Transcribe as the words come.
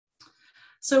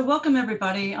So welcome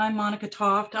everybody. I'm Monica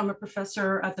Toft. I'm a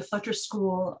professor at the Fletcher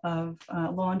School of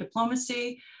Law and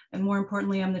Diplomacy. And more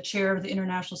importantly, I'm the chair of the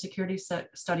International Security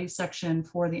Studies section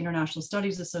for the International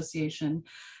Studies Association.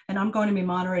 And I'm going to be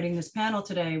moderating this panel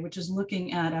today, which is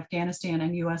looking at Afghanistan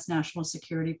and US national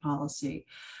security policy.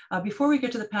 Before we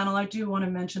get to the panel, I do want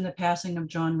to mention the passing of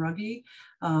John Ruggie,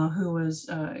 who was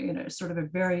sort of a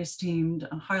very esteemed,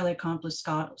 highly accomplished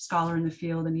scholar in the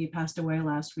field, and he passed away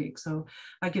last week. So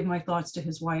I give my thoughts to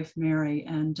his wife, Mary,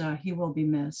 and he will be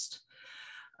missed.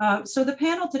 So the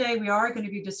panel today, we are going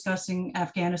to be discussing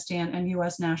Afghanistan and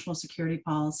US national security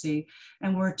policy.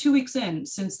 And we're 2 weeks in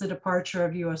since the departure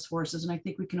of US forces. And I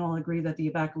think we can all agree that the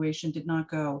evacuation did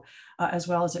not go as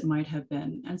well as it might have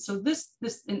been. And so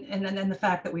and the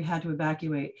fact that we had to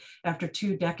evacuate after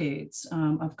 2 decades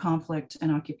of conflict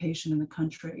and occupation in the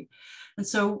country. And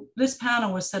so this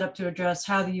panel was set up to address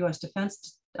how the US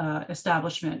defense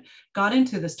establishment got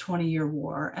into this 20-year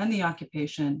war and the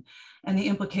occupation and the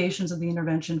implications of the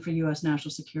intervention for US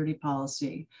national security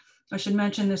policy. I should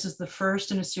mention this is the first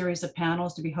in a series of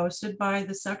panels to be hosted by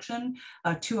this section.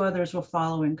 2 others will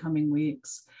follow in coming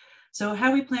weeks. So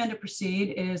how we plan to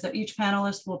proceed is that each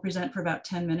panelist will present for about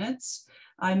 10 minutes.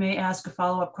 I may ask a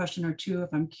follow-up question or 2 if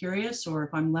I'm curious or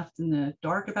if I'm left in the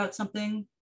dark about something.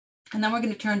 And then we're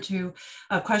going to turn to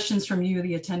questions from you,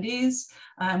 the attendees,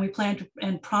 and we plan to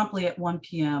end promptly at 1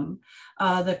 p.m.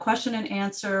 The question and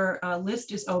answer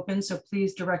list is open, so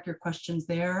please direct your questions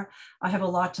there. I have a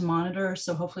lot to monitor,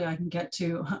 so hopefully I can get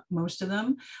to most of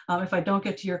them. If I don't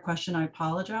get to your question, I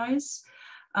apologize.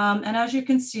 And as you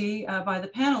can see by the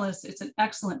panelists, it's an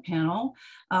excellent panel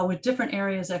with different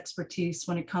areas of expertise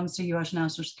when it comes to US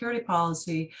national security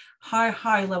policy,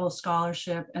 high level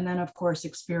scholarship, and then of course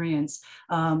experience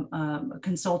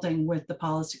consulting with the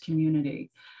policy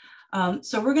community.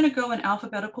 So we're going to go in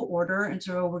alphabetical order. And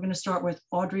so we're going to start with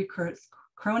Audrey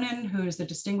Cronin, who is the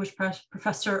Distinguished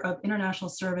Professor of International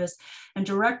Service and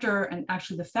Director, and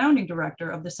actually the founding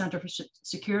director of the Center for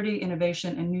Security,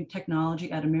 Innovation, and New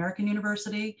Technology at American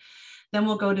University. Then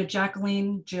we'll go to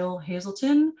Jacqueline Jill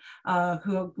Hazelton,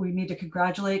 who we need to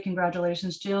congratulate.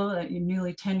 Congratulations, Jill, you're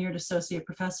newly tenured associate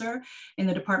professor in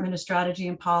the Department of Strategy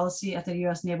and Policy at the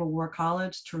U.S. Naval War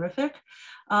College. Terrific.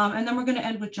 And then we're going to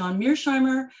end with John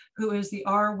Mearsheimer, who is the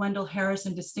R. Wendell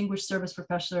Harrison Distinguished Service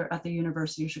Professor at the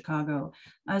University of Chicago.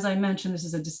 As I mentioned, this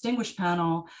is a distinguished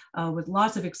panel with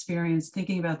lots of experience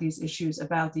thinking about these issues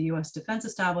about the U.S. defense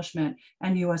establishment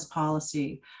and U.S.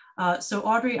 policy. So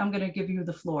Audrey, I'm going to give you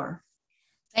the floor.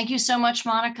 Thank you so much,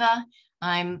 Monica.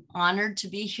 I'm honored to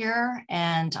be here,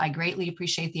 and I greatly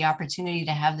appreciate the opportunity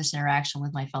to have this interaction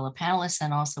with my fellow panelists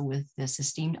and also with this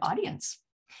esteemed audience.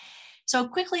 So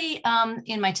quickly,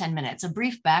 in my 10 minutes, a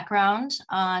brief background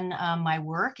on my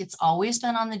work. It's always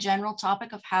been on the general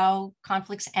topic of how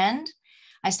conflicts end.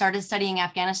 I started studying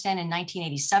Afghanistan in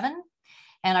 1987,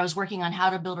 and I was working on how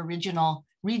to build a regional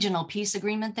peace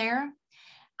agreement there.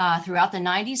 Throughout the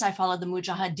 90s, I followed the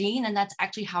Mujahideen, and that's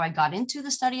actually how I got into the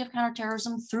study of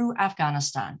counterterrorism through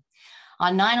Afghanistan.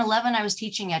 On 9/11, I was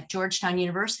teaching at Georgetown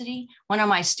University. One of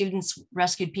my students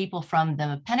rescued people from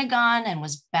the Pentagon and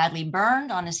was badly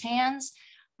burned on his hands.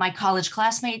 My college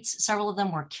classmates, several of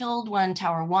them were killed when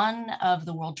Tower 1 of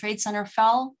the World Trade Center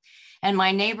fell. And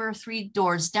my neighbor 3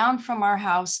 doors down from our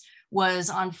house was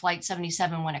on Flight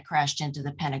 77 when it crashed into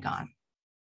the Pentagon.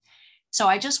 So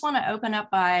I just want to open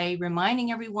up by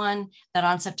reminding everyone that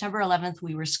on September 11th,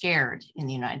 we were scared in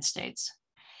the United States.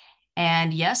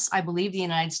 And yes, I believe the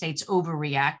United States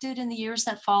overreacted in the years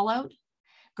that followed.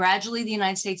 Gradually, the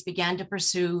United States began to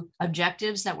pursue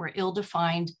objectives that were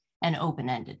ill-defined and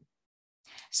open-ended.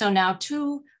 So now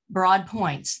 2 broad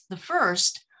points. The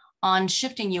first on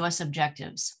shifting US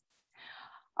objectives.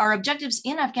 Our objectives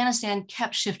in Afghanistan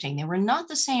kept shifting. They were not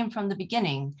the same from the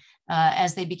beginning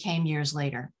as they became years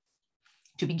later.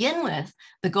 To begin with,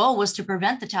 the goal was to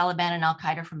prevent the Taliban and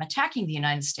al-Qaeda from attacking the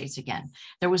United States again.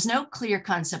 There was no clear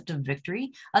concept of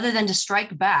victory other than to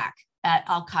strike back at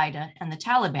al-Qaeda and the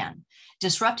Taliban.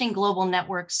 Disrupting global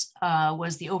networks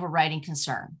was the overriding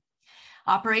concern.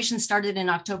 Operations started in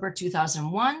October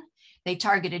 2001. They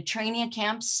targeted training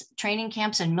camps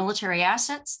and military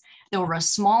assets. There were a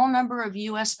small number of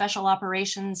US Special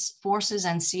Operations Forces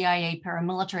and CIA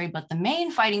paramilitary, but the main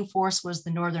fighting force was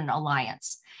the Northern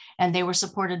Alliance, and they were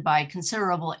supported by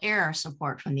considerable air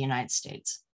support from the United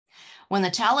States. When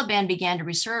the Taliban began to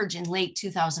resurge in late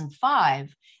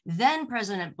 2005, then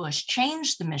President Bush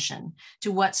changed the mission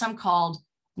to what some called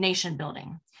nation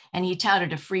building, and he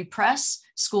touted a free press,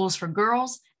 schools for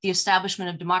girls, the establishment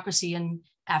of democracy in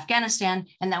Afghanistan,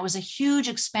 and that was a huge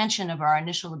expansion of our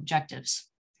initial objectives.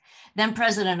 Then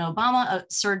President Obama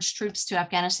surged troops to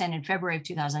Afghanistan in February of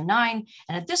 2009.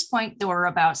 And at this point, there were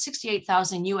about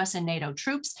 68,000 US and NATO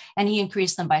troops, and he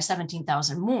increased them by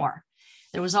 17,000 more.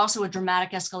 There was also a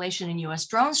dramatic escalation in US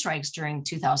drone strikes during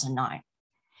 2009.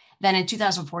 Then in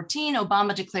 2014,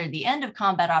 Obama declared the end of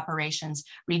combat operations,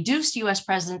 reduced US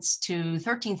presence to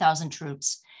 13,000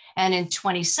 troops. And in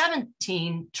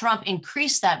 2017, Trump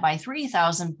increased that by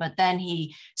 3,000, but then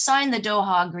he signed the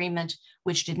Doha Agreement,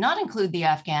 which did not include the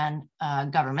Afghan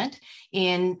government,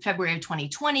 in February of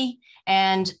 2020,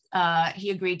 and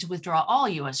he agreed to withdraw all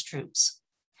US troops.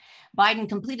 Biden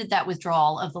completed that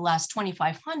withdrawal of the last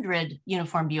 2,500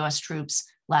 uniformed US troops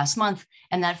last month,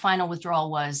 and that final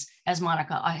withdrawal was, as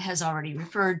Monica has already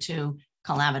referred to,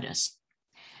 calamitous.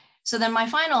 So then my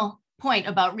final point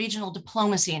about regional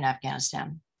diplomacy in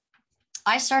Afghanistan.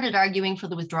 I started arguing for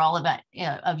the withdrawal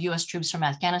of US troops from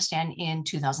Afghanistan in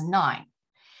 2009.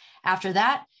 After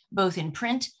that, both in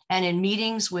print and in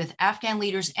meetings with Afghan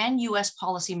leaders and US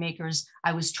policymakers,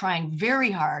 I was trying very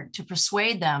hard to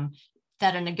persuade them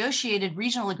that a negotiated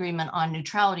regional agreement on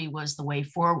neutrality was the way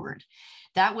forward.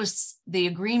 That was the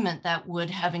agreement that would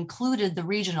have included the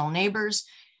regional neighbors,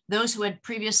 those who had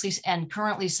previously and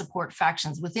currently support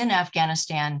factions within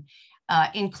Afghanistan,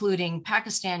 including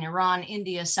Pakistan, Iran,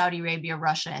 India, Saudi Arabia,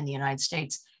 Russia, and the United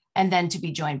States, and then to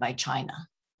be joined by China.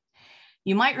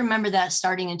 You might remember that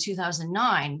starting in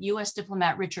 2009, US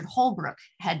diplomat Richard Holbrooke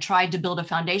had tried to build a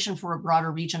foundation for a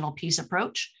broader regional peace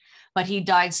approach, but he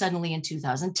died suddenly in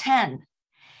 2010.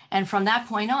 And from that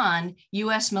point on,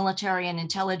 US military and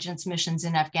intelligence missions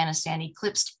in Afghanistan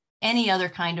eclipsed any other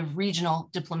kind of regional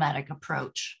diplomatic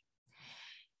approach.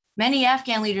 Many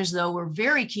Afghan leaders, though, were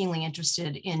very keenly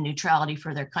interested in neutrality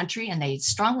for their country, and they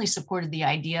strongly supported the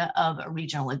idea of a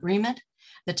regional agreement.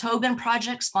 The Tobin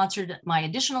Project sponsored my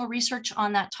additional research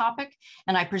on that topic,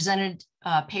 and I presented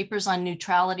papers on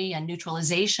neutrality and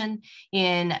neutralization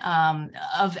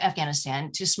of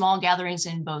Afghanistan to small gatherings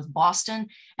in both Boston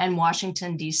and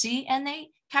Washington, D.C., and they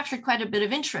captured quite a bit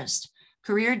of interest.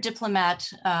 Career diplomat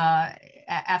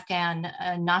Afghan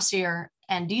Nasir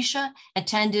Andisha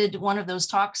attended one of those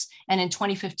talks, and in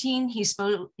 2015,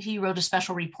 he wrote a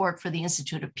special report for the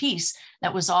Institute of Peace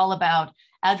that was all about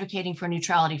advocating for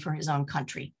neutrality for his own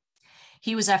country.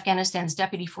 He was Afghanistan's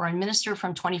deputy foreign minister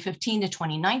from 2015 to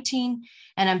 2019,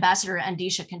 and Ambassador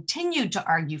Andisha continued to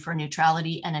argue for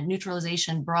neutrality and a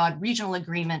neutralization broad regional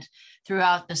agreement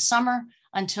throughout the summer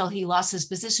until he lost his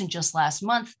position just last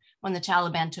month when the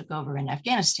Taliban took over in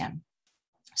Afghanistan.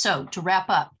 So to wrap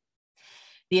up,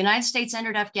 the United States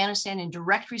entered Afghanistan in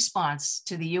direct response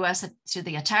to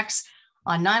the attacks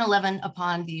on 9/11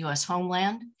 upon the US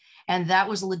homeland. And that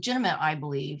was I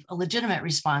believe, a legitimate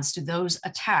response to those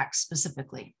attacks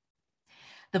specifically.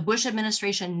 The Bush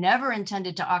administration never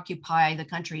intended to occupy the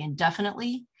country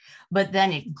indefinitely, but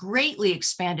then it greatly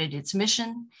expanded its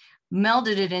mission,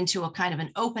 melded it into a kind of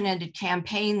an open-ended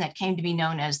campaign that came to be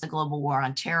known as the Global War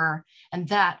on Terror, and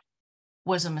that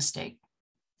was a mistake.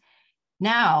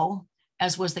 Now,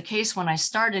 as was the case when I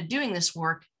started doing this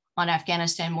work on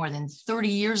Afghanistan more than 30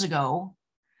 years ago,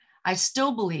 I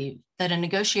still believe that a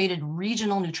negotiated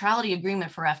regional neutrality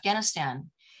agreement for Afghanistan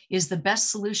is the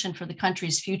best solution for the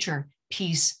country's future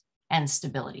peace and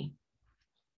stability.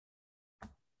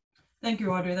 Thank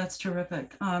you, Audrey. That's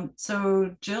terrific.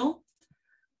 So Jill?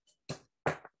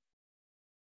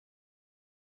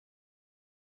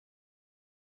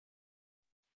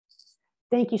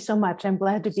 Thank you so much. I'm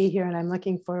glad to be here and I'm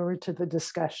looking forward to the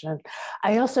discussion.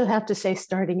 I also have to say,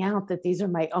 starting out, that these are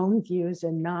my own views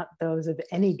and not those of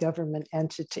any government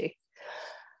entity.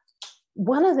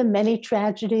 One of the many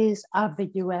tragedies of the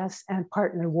US and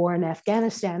partner war in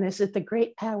Afghanistan is that the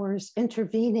great powers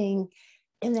intervening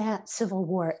in that civil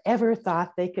war ever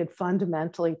thought they could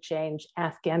fundamentally change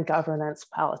Afghan governance,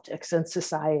 politics, and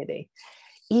society.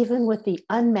 Even with the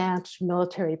unmatched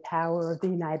military power of the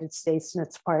United States and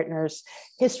its partners,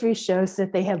 history shows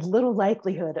that they had little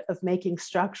likelihood of making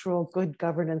structural good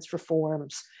governance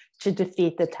reforms to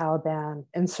defeat the Taliban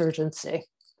insurgency.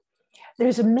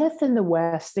 There's a myth in the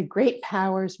West that great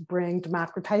powers bring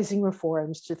democratizing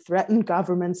reforms to threaten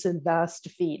governments and thus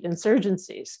defeat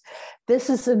insurgencies. This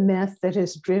is a myth that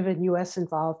has driven US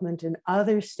involvement in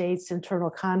other states' internal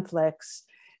conflicts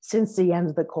since the end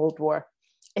of the Cold War,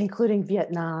 including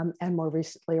Vietnam and more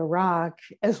recently Iraq,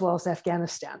 as well as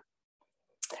Afghanistan.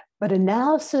 But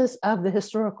analysis of the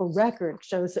historical record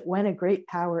shows that when a great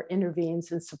power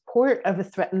intervenes in support of a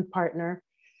threatened partner,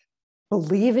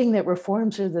 believing that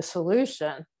reforms are the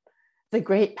solution, the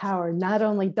great power not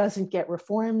only doesn't get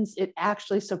reforms, it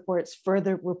actually supports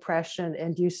further repression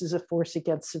and uses of force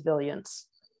against civilians.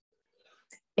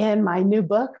 In my new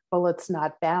book, Bullets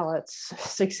Not Ballots,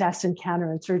 Success in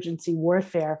Counterinsurgency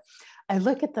Warfare, I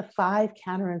look at the 5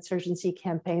 counterinsurgency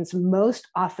campaigns most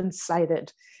often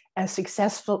cited as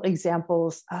successful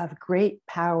examples of great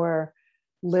power,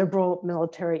 liberal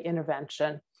military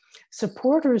intervention.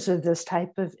 Supporters of this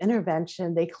type of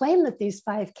intervention, they claim that these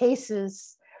 5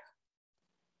 cases,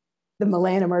 the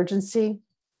Malayan Emergency,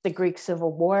 the Greek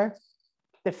Civil War,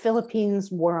 the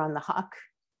Philippines War on the Hawk,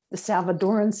 the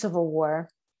Salvadoran Civil War,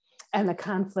 and the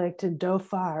conflict in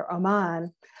Dhofar,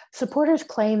 Oman, supporters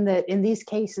claim that in these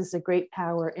cases, a great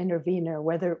power intervener,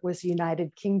 whether it was the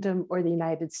United Kingdom or the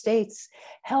United States,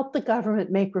 helped the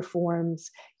government make reforms,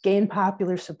 gain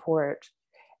popular support,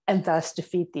 and thus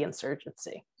defeat the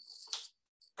insurgency.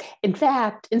 In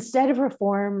fact, instead of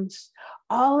reforms,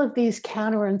 all of these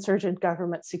counterinsurgent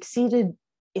governments succeeded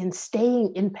in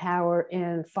staying in power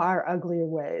in far uglier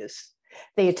ways.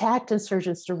 They attacked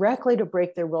insurgents directly to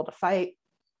break their will to fight.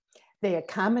 They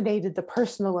accommodated the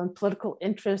personal and political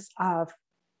interests of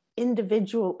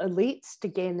individual elites to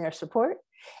gain their support,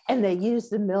 and they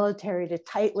used the military to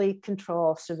tightly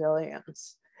control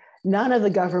civilians. None of the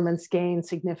governments gained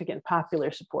significant popular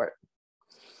support.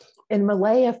 In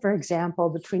Malaya, for example,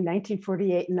 between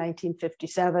 1948 and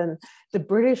 1957, the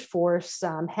British forced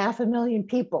 500,000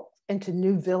 people into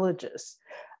new villages.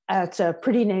 It's a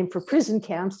pretty name for prison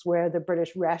camps where the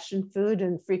British rationed food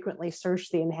and frequently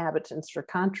searched the inhabitants for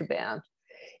contraband.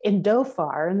 In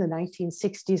Dhofar in the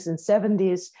 1960s and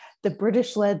 70s, the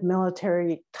British-led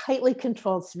military tightly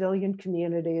controlled civilian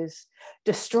communities,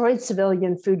 destroyed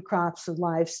civilian food crops and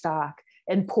livestock,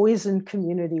 and poisoned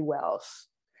community wells.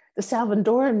 The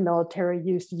Salvadoran military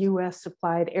used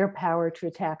US-supplied air power to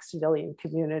attack civilian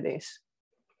communities.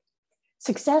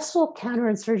 Successful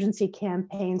counterinsurgency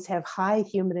campaigns have high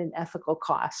human and ethical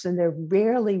costs, and they're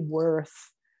rarely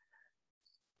worth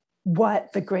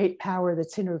what the great power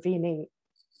that's intervening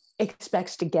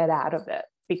expects to get out of it,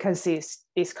 because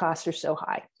these costs are so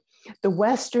high. The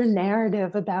Western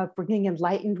narrative about bringing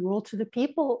enlightened rule to the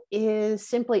people is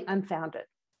simply unfounded.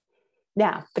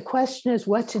 Now, the question is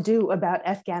what to do about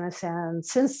Afghanistan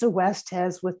since the West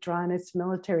has withdrawn its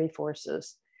military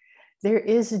forces. There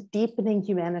is a deepening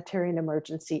humanitarian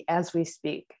emergency as we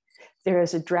speak. There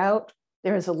is a drought,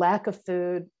 there is a lack of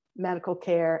food, medical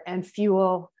care, and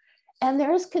fuel, and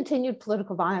there is continued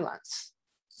political violence.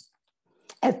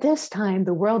 At this time,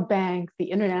 the World Bank,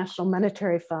 the International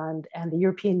Monetary Fund, and the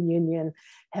European Union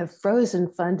have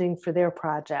frozen funding for their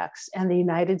projects, and the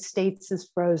United States has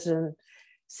frozen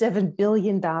 $7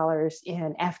 billion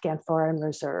in Afghan foreign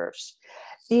reserves.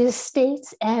 These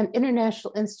states and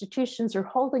international institutions are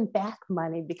holding back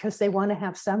money because they want to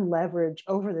have some leverage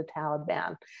over the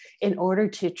Taliban in order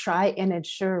to try and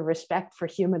ensure respect for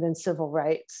human and civil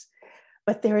rights.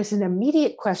 But there is an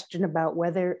immediate question about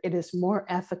whether it is more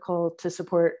ethical to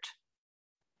support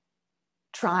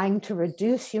trying to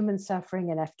reduce human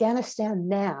suffering in Afghanistan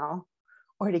now,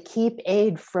 or to keep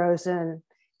aid frozen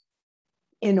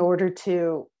in order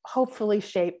to hopefully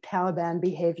shape Taliban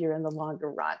behavior in the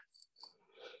longer run.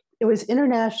 It was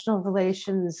international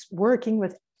relations working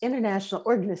with international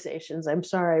organizations,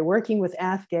 working with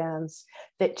Afghans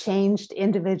that changed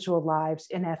individual lives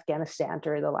in Afghanistan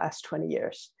during the last 20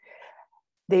 years.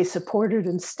 They supported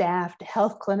and staffed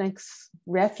health clinics,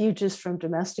 refuges from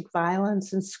domestic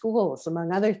violence, and schools,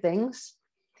 among other things.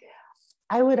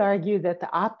 I would argue that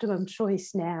the optimum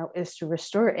choice now is to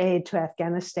restore aid to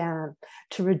Afghanistan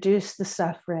to reduce the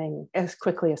suffering as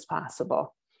quickly as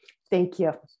possible. Thank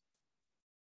you.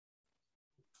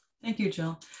 Thank you,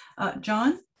 Jill.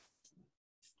 John?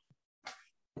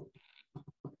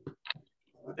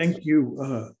 Thank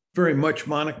you very much,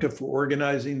 Monica, for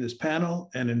organizing this panel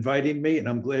and inviting me. And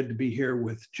I'm glad to be here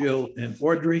with Jill and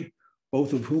Audrey,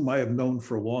 both of whom I have known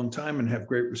for a long time and have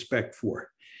great respect for.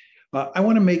 I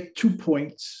want to make 2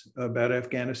 points about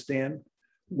Afghanistan.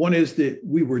 One is that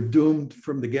we were doomed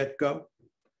from the get-go.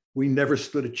 We never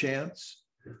stood a chance.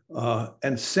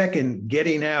 And second,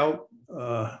 getting out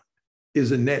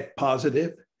is a net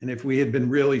positive. And if we had been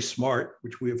really smart,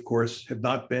 which we of course have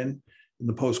not been in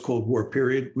the post-Cold War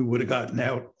period, we would have gotten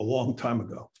out a long time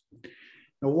ago.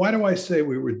 Now, why do I say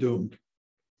we were doomed?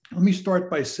 Let me start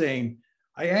by saying,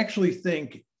 I actually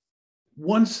think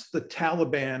once the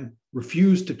Taliban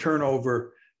refused to turn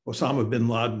over Osama bin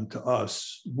Laden to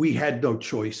us, we had no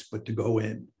choice but to go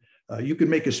in. You could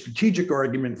make a strategic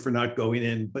argument for not going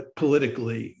in, but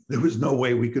politically, there was no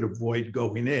way we could avoid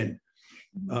going in.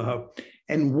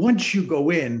 And once you go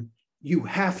in, you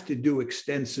have to do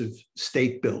extensive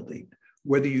state building.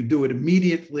 Whether you do it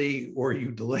immediately or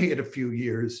you delay it a few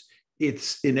years,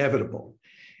 it's inevitable.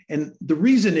 And the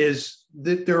reason is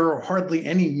that there are hardly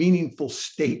any meaningful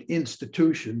state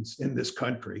institutions in this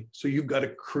country. So you've got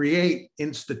to create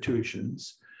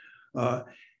institutions.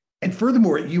 And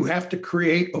furthermore, you have to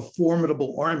create a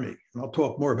formidable army. And I'll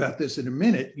talk more about this in a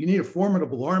minute. You need a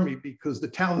formidable army because the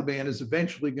Taliban is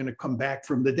eventually going to come back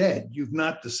from the dead. You've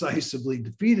not decisively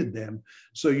defeated them.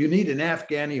 So you need an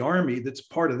Afghani army that's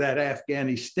part of that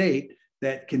Afghani state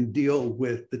that can deal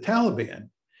with the Taliban.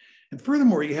 And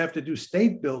furthermore, you have to do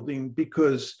state building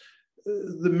because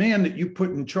the man that you put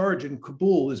in charge in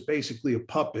Kabul is basically a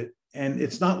puppet. And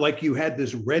it's not like you had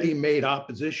this ready-made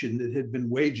opposition that had been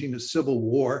waging a civil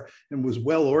war and was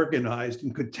well organized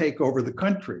and could take over the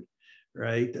country,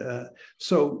 right?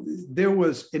 So there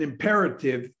was an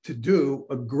imperative to do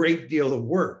a great deal of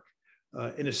work.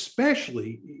 And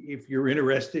especially if you're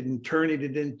interested in turning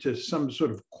it into some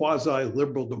sort of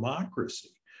quasi-liberal democracy,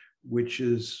 which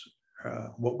is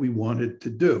what we wanted to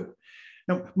do.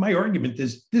 Now, my argument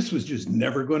is this was just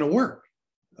never going to work.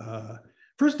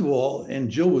 First of all, and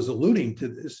Jill was alluding to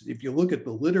this, if you look at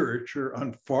the literature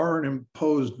on foreign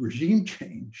imposed regime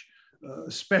change,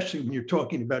 especially when you're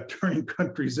talking about turning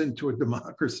countries into a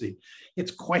democracy, it's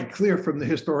quite clear from the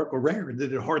historical record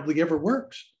that it hardly ever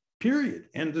works, period,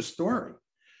 end of story.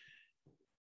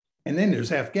 And then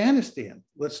there's Afghanistan.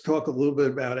 Let's talk a little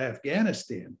bit about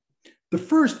Afghanistan. The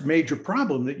first major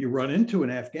problem that you run into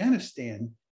in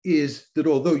Afghanistan is that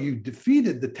although you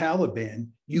defeated the Taliban,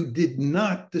 you did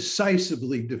not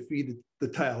decisively defeat the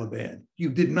Taliban. You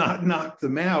did not knock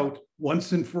them out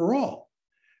once and for all.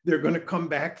 They're going to come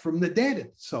back from the dead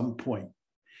at some point.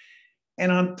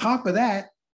 And on top of that,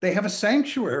 they have a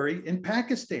sanctuary in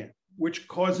Pakistan, which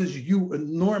causes you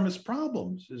enormous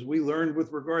problems, as we learned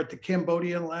with regard to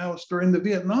Cambodia and Laos during the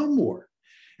Vietnam War.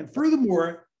 And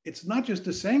furthermore, it's not just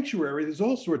a sanctuary, there's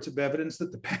all sorts of evidence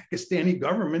that the Pakistani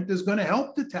government is going to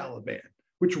help the Taliban,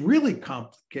 which really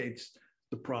complicates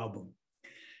the problem.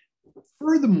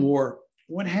 Furthermore,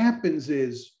 what happens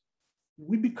is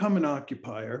we become an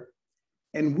occupier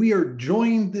and we are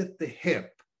joined at the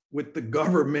hip with the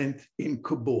government in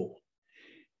Kabul.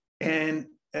 And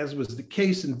as was the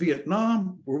case in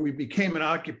Vietnam, where we became an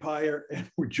occupier and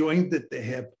were joined at the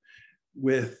hip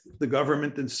with the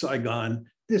government in Saigon,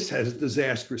 this has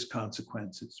disastrous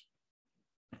consequences.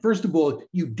 First of all,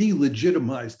 you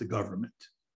delegitimize the government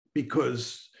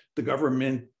because the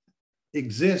government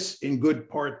exists in good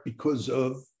part because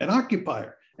of an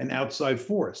occupier, an outside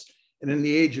force. And in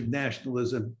the age of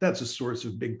nationalism, that's a source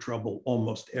of big trouble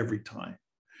almost every time.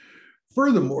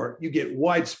 Furthermore, you get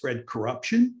widespread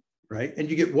corruption, right? And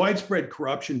you get widespread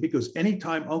corruption because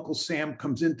anytime Uncle Sam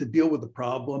comes in to deal with a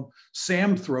problem,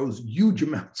 Sam throws huge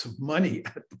amounts of money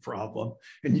at the problem,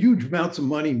 and huge amounts of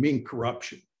money mean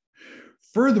corruption.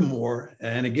 Furthermore,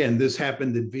 and again, this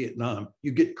happened in Vietnam,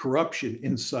 you get corruption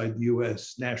inside the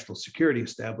US national security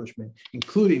establishment,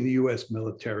 including the US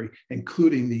military,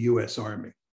 including the US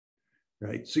Army,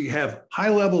 right? So you have high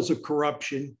levels of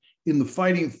corruption in the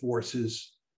fighting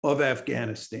forces of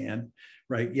Afghanistan,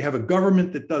 right? You have a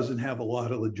government that doesn't have a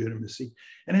lot of legitimacy.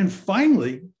 And then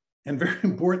finally, and very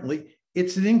importantly,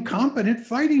 it's an incompetent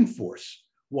fighting force.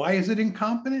 Why is it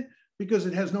incompetent? Because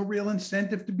it has no real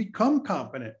incentive to become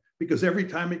competent. Because every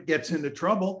time it gets into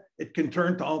trouble, it can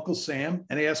turn to Uncle Sam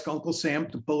and ask Uncle Sam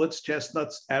to pull its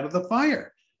chestnuts out of the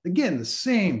fire. Again, the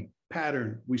same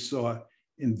pattern we saw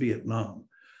in Vietnam.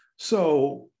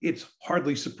 So it's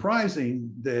hardly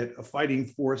surprising that a fighting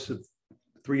force of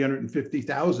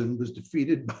 350,000 was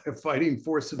defeated by a fighting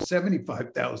force of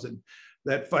 75,000.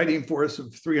 That fighting force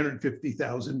of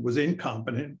 350,000 was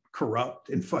incompetent, corrupt,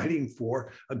 and fighting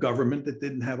for a government that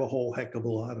didn't have a whole heck of a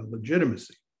lot of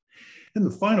legitimacy. And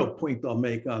the final point I'll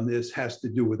make on this has to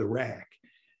do with Iraq.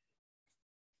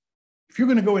 If you're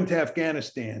going to go into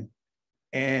Afghanistan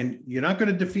and you're not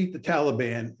going to defeat the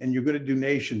Taliban and you're going to do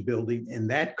nation building in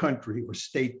that country or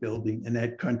state building in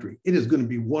that country, it is going to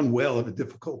be one whale of a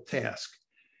difficult task.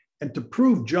 And to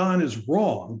prove John is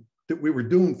wrong, that we were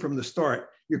doomed from the start,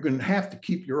 you're going to have to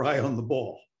keep your eye on the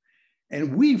ball.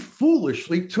 And we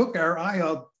foolishly took our eye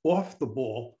off the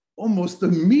ball almost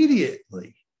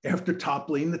immediately after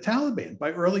toppling the Taliban.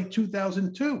 By early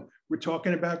 2002, we're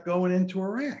talking about going into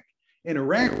Iraq. And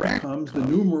Iraq becomes the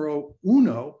numero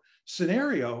uno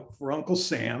scenario for Uncle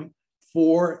Sam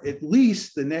for at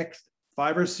least the next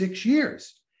 5 or 6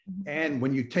 years. And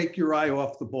when you take your eye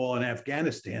off the ball in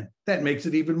Afghanistan, that makes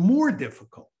it even more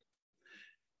difficult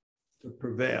to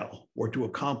prevail or to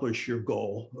accomplish your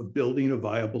goal of building a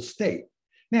viable state.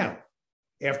 Now,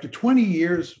 after 20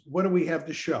 years, what do we have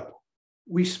to show?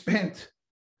 We spent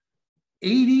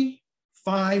 $85+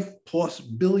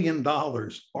 billion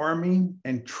arming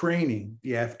and training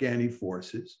the Afghani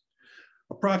forces.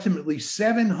 approximately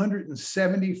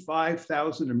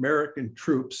 775,000 American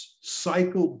troops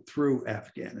cycled through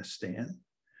Afghanistan.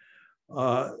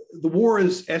 The war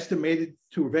is estimated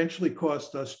to eventually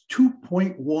cost us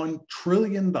 $2.1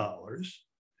 trillion.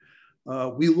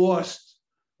 We lost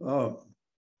a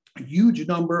huge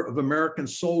number of American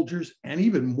soldiers and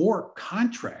even more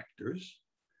contractors.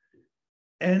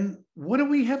 And what do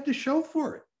we have to show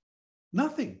for it?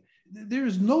 Nothing.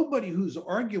 There's nobody who's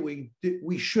arguing that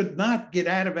we should not get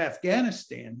out of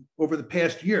Afghanistan over the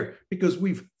past year because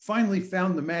we've finally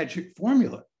found the magic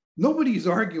formula. Nobody's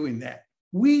arguing that.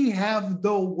 We have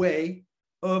no way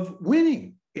of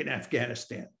winning in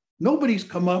Afghanistan. Nobody's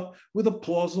come up with a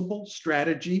plausible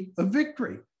strategy of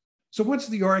victory. So what's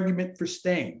the argument for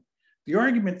staying? The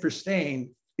argument for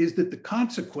staying is that the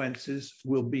consequences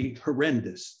will be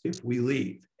horrendous if we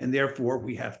leave, and therefore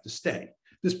we have to stay.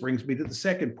 This brings me to the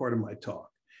second part of my talk.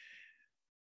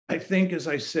 I think, as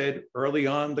I said early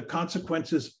on, the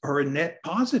consequences are a net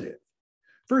positive.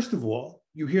 First of all,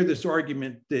 you hear this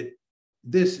argument that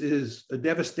this is a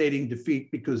devastating defeat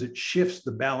because it shifts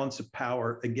the balance of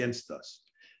power against us.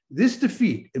 This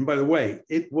defeat, and by the way,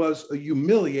 it was a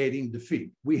humiliating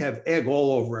defeat. We have egg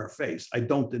all over our face. I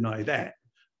don't deny that,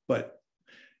 but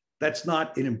that's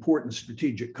not an important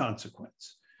strategic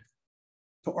consequence.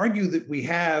 To argue that we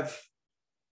have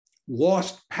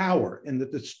lost power and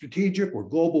that the strategic or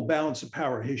global balance of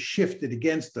power has shifted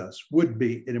against us would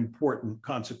be an important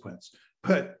consequence.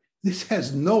 But this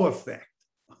has no effect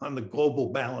on the global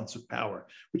balance of power,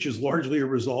 which is largely a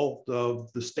result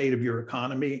of the state of your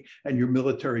economy and your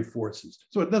military forces.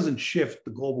 So it doesn't shift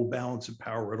the global balance of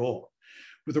power at all.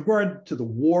 With regard to the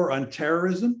war on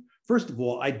terrorism, first of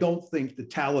all, I don't think the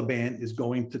Taliban is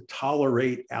going to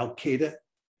tolerate Al-Qaeda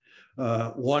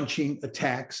launching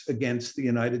attacks against the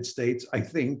United States. I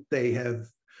think they have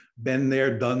been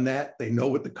there, done that. They know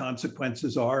what the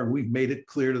consequences are, and we've made it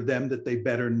clear to them that they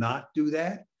better not do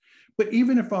that. But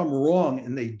even if I'm wrong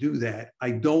and they do that,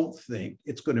 I don't think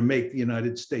it's going to make the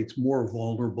United States more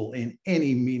vulnerable in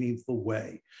any meaningful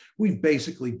way. We've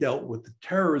basically dealt with the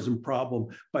terrorism problem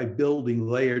by building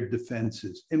layered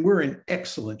defenses, and we're in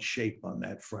excellent shape on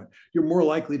that front. You're more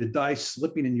likely to die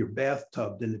slipping in your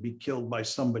bathtub than to be killed by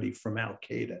somebody from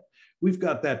Al-Qaeda. We've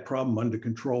got that problem under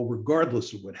control,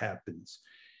 regardless of what happens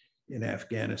in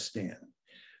Afghanistan.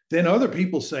 Then other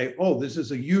people say, oh, this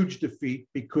is a huge defeat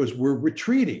because we're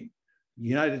retreating. The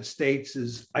United States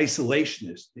is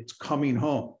isolationist. It's coming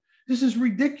home. This is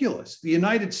ridiculous. The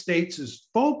United States is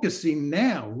focusing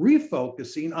now,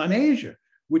 refocusing on Asia,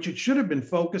 which it should have been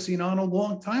focusing on a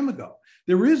long time ago.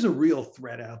 There is a real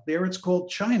threat out there. It's called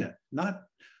China, not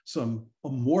some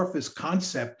amorphous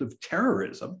concept of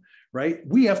terrorism, right?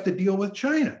 We have to deal with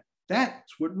China.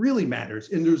 That's what really matters.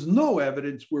 And there's no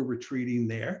evidence we're retreating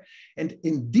there. And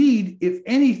indeed, if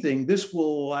anything, this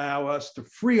will allow us to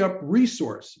free up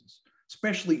resources,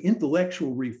 especially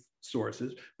intellectual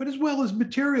resources, but as well as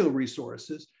material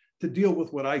resources to deal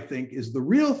with what I think is the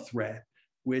real threat,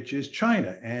 which is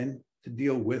China, and to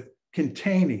deal with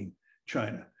containing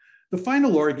China. The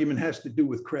final argument has to do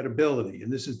with credibility.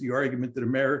 And this is the argument that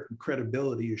American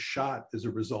credibility is shot as a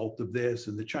result of this.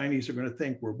 And the Chinese are going to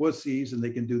think we're wussies and they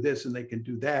can do this and they can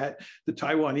do that. The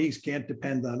Taiwanese can't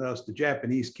depend on us. The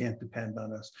Japanese can't depend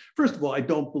on us. First of all, I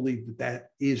don't believe that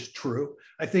that is true.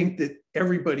 I think that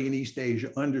everybody in East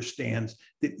Asia understands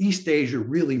that East Asia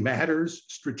really matters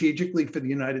strategically for the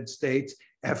United States.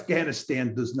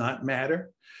 Afghanistan does not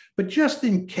matter. But just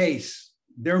in case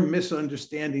they're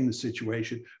misunderstanding the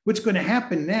situation, what's going to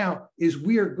happen now is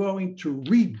we are going to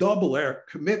redouble our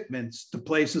commitments to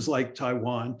places like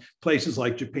Taiwan, places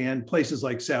like Japan, places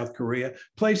like South Korea,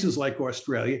 places like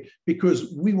Australia,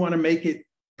 because we want to make it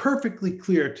perfectly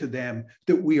clear to them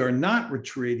that we are not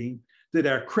retreating, that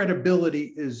our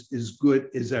credibility is as good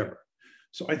as ever.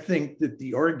 So I think that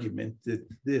the argument that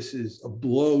this is a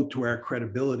blow to our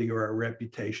credibility or our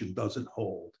reputation doesn't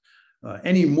hold.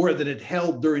 Any more than it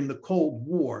held during the Cold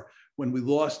War when we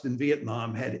lost in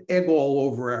Vietnam, had egg all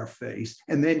over our face,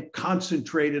 and then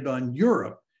concentrated on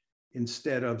Europe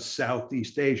instead of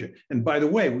Southeast Asia. And by the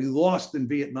way, we lost in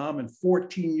Vietnam, and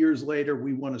 14 years later,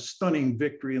 we won a stunning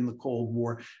victory in the Cold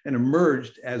War and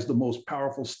emerged as the most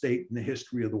powerful state in the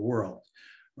history of the world.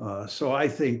 So I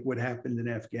think what happened in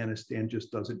Afghanistan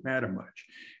just doesn't matter much.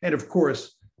 And of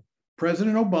course,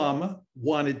 President Obama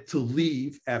wanted to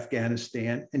leave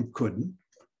Afghanistan and couldn't.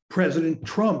 President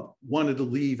Trump wanted to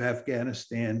leave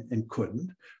Afghanistan and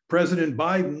couldn't. President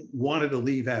Biden wanted to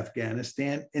leave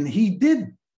Afghanistan, and he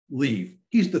did leave.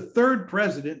 He's the third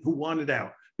president who wanted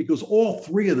out because all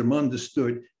three of them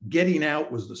understood getting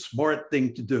out was the smart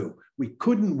thing to do. We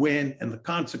couldn't win, and the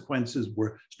consequences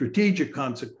were strategic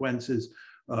consequences,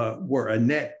 were a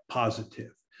net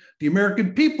positive. The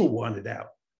American people wanted out.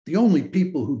 The only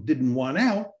people who didn't want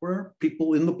out were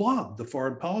people in the blob, the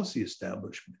foreign policy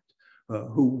establishment,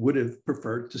 who would have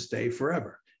preferred to stay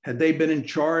forever. Had they been in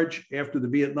charge after the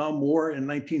Vietnam War in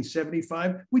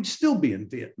 1975, we'd still be in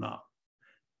Vietnam.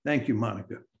 Thank you,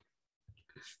 Monica.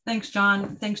 Thanks,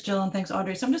 John. Thanks, Jill, and thanks,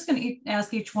 Audrey. So I'm just going to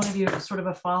ask each one of you sort of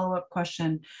a follow-up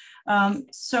question.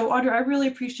 So Audrey, I really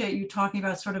appreciate you talking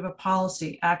about sort of a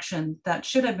policy action that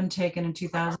should have been taken in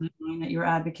 2009 that you're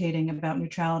advocating about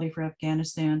neutrality for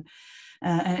Afghanistan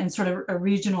and sort of a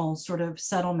regional sort of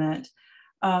settlement,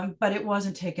 but it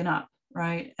wasn't taken up.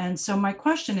 Right. And so my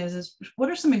question is what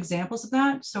are some examples of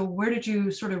that? So where did you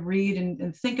sort of read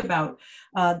and think about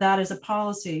that as a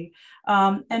policy?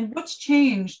 And what's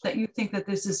changed that you think that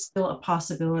this is still a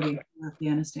possibility for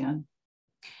Afghanistan?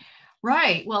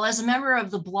 Right. Well, as a member of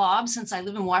the blob, since I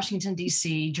live in Washington,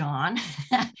 D.C., John,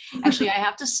 actually, I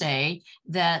have to say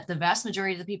that the vast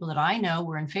majority of the people that I know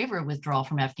were in favor of withdrawal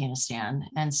from Afghanistan.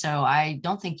 And so I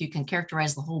don't think you can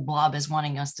characterize the whole blob as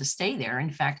wanting us to stay there.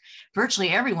 In fact, virtually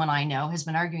everyone I know has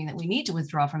been arguing that we need to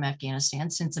withdraw from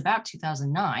Afghanistan since about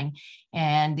 2009.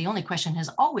 And the only question has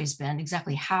always been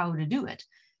exactly how to do it.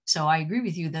 So I agree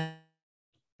with you that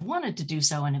wanted to do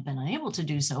so and have been unable to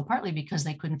do so, partly because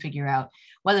they couldn't figure out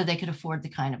whether they could afford the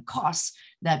kind of costs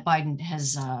that Biden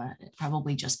has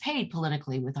probably just paid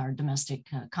politically with our domestic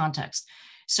context.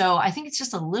 So I think it's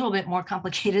just a little bit more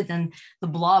complicated than the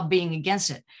blob being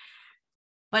against it.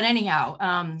 But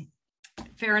anyhow,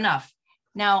 fair enough.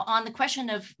 Now, on the question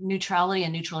of neutrality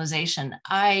and neutralization,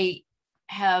 I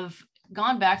have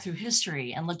gone back through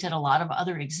history and looked at a lot of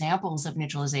other examples of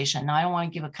neutralization. Now, I don't want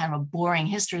to give a kind of a boring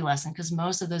history lesson because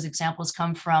most of those examples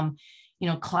come from,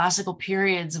 classical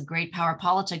periods of great power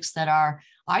politics that are,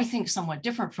 I think, somewhat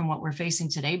different from what we're facing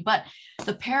today. But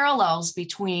the parallels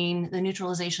between the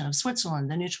neutralization of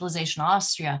Switzerland, the neutralization of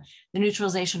Austria, the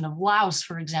neutralization of Laos,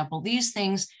 for example, these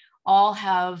things all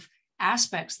have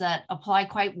aspects that apply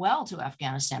quite well to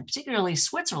Afghanistan, particularly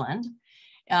Switzerland,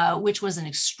 which was an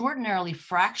extraordinarily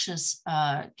fractious,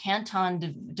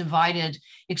 canton-divided,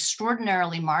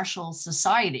 extraordinarily martial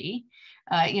society.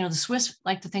 The Swiss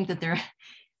like to think that they're,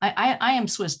 I am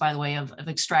Swiss, by the way, of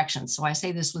extraction, so I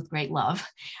say this with great love,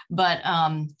 but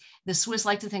the Swiss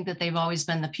like to think that they've always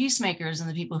been the peacemakers and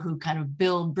the people who kind of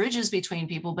build bridges between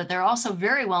people, but they're also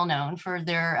very well known for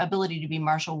their ability to be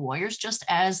martial warriors, just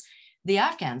as the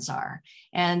Afghans are.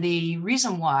 And the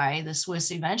reason why the Swiss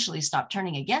eventually stopped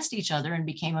turning against each other and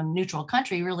became a neutral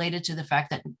country related to the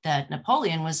fact that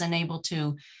Napoleon was unable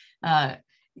to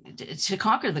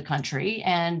conquer the country.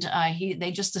 And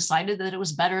they just decided that it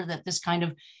was better that this kind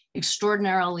of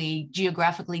extraordinarily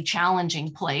geographically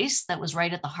challenging place that was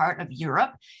right at the heart of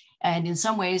Europe, and in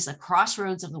some ways a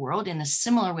crossroads of the world in a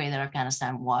similar way that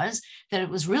Afghanistan was, that it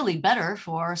was really better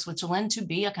for Switzerland to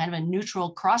be a kind of a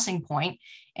neutral crossing point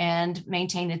and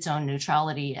maintain its own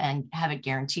neutrality and have it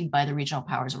guaranteed by the regional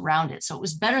powers around it. So it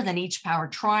was better than each power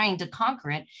trying to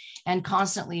conquer it and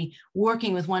constantly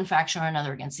working with one faction or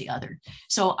another against the other.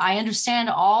 So I understand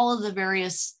all of the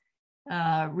various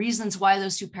reasons why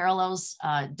those two parallels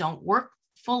don't work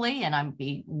fully, and I'd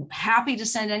be happy to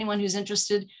send anyone who's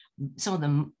interested some of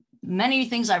the many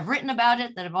things I've written about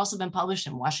it that have also been published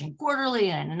in Washington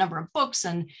Quarterly and a number of books.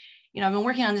 And, I've been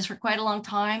working on this for quite a long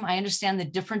time. I understand the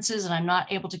differences and I'm not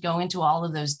able to go into all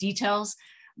of those details,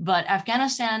 but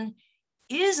Afghanistan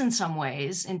is in some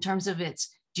ways, in terms of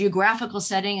its geographical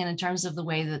setting and in terms of the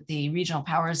way that the regional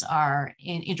powers are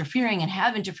interfering and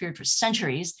have interfered for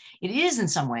centuries, it is in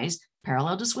some ways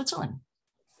parallel to Switzerland.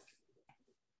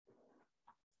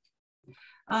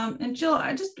 And Jill,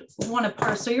 I just want to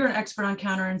parse. So you're an expert on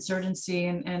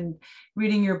counterinsurgency and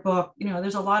reading your book,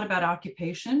 there's a lot about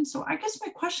occupation. So I guess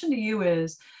my question to you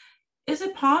is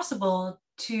it possible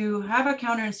to have a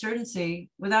counterinsurgency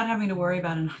without having to worry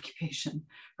about an occupation,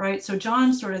 right? So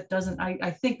John sort of doesn't,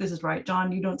 I think this is right.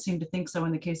 John, you don't seem to think so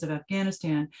in the case of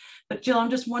Afghanistan. But Jill, I'm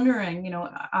just wondering,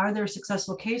 are there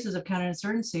successful cases of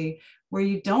counterinsurgency where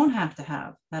you don't have to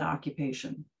have that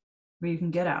occupation, where you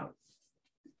can get out?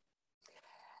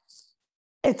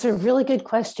 It's a really good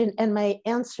question, and my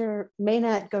answer may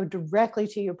not go directly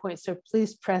to your point, so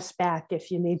please press back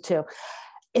if you need to.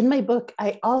 In my book,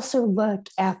 I also look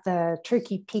at the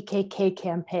Turkey PKK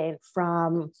campaign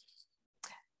from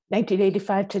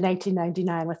 1985 to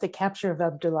 1999 with the capture of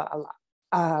Abdullah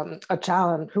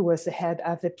Öcalan, who was the head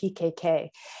of the PKK.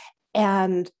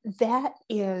 And that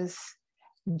is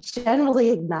generally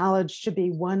acknowledged to be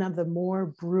one of the more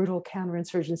brutal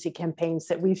counterinsurgency campaigns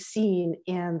that we've seen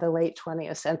in the late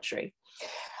 20th century.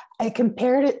 I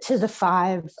compared it to the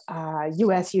 5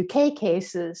 US-UK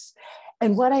cases,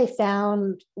 and what I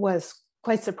found was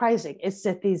quite surprising. It's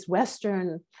that these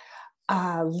Western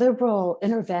liberal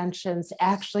interventions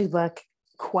actually look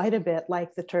quite a bit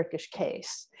like the Turkish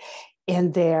case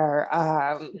in their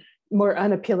more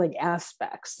unappealing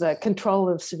aspects, the control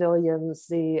of civilians,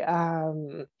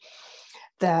 the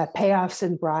payoffs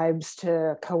and bribes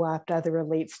to co-opt other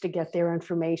elites to get their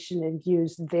information and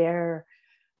use their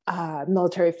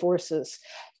military forces.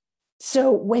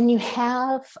 So when you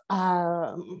have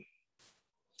a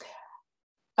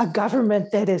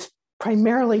government that is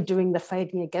primarily doing the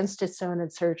fighting against its own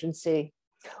insurgency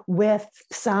with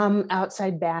some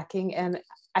outside backing, and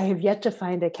I have yet to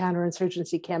find a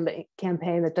counterinsurgency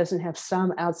campaign that doesn't have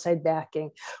some outside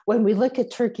backing. When we look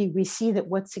at Turkey, we see that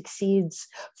what succeeds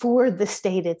for the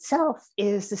state itself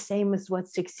is the same as what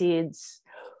succeeds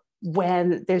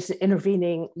when there's an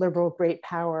intervening liberal great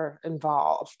power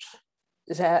involved.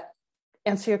 Does that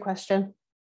answer your question?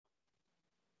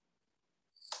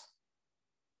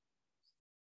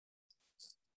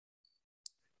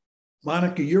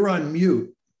 Monica, you're on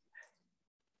mute.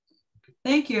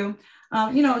 Thank you.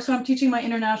 So I'm teaching my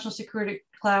international security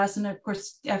class, and of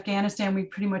course, Afghanistan, we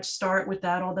pretty much start with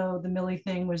that, although the Milley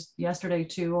thing was yesterday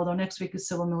too, although next week is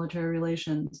civil military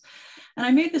relations. And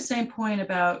I made the same point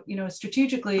about,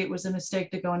 strategically, it was a mistake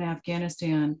to go in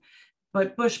Afghanistan,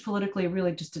 but Bush politically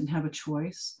really just didn't have a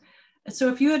choice. And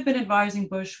so if you had been advising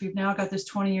Bush, we've now got this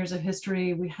 20 years of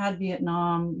history, we had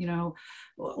Vietnam,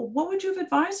 what would you have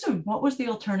advised him? What was the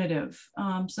alternative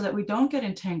so that we don't get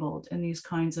entangled in these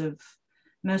kinds of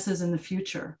messes in the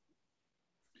future?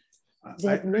 Is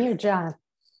that me or John?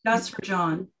 That's for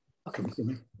John. Okay.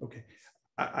 Okay.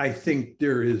 I think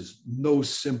there is no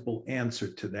simple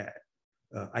answer to that.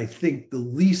 I think the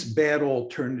least bad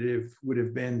alternative would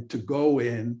have been to go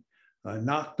in,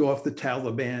 knocked off the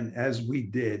Taliban as we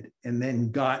did, and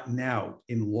then gotten out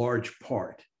in large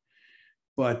part.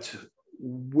 But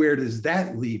where does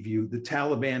that leave you? The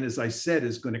Taliban, as I said,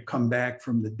 is going to come back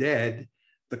from the dead.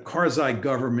 The Karzai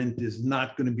government is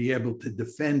not going to be able to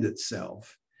defend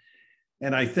itself.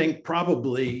 And I think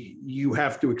probably you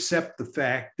have to accept the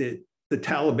fact that the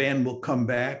Taliban will come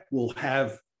back, will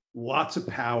have lots of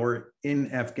power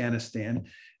in Afghanistan.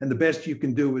 And the best you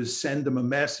can do is send them a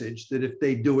message that if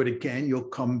they do it again, you'll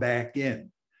come back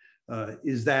in.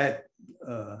 Is that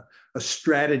a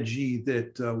strategy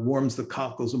that warms the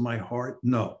cockles of my heart?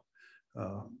 No.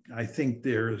 I think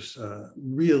there's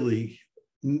really,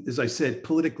 as I said,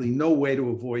 politically, no way to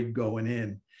avoid going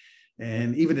in.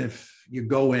 And even if you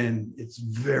go in, it's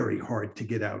very hard to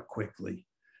get out quickly.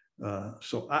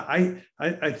 So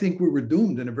I think we were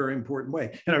doomed in a very important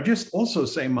way. And I'll just also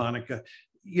say, Monica,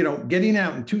 getting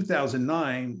out in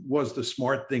 2009 was the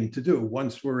smart thing to do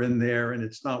once we're in there and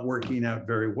it's not working out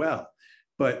very well.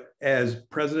 But as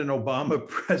President Obama,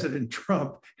 President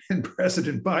Trump, and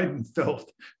President Biden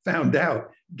found out,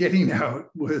 getting out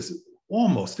was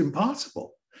almost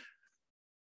impossible.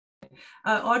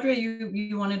 Audrey,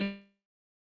 you wanted to...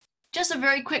 Just a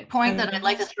very quick point that I'd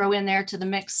like to throw in there to the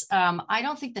mix. I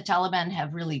don't think the Taliban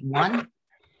have really won.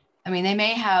 I mean, they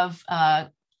may have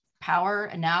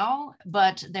power now,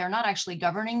 but they're not actually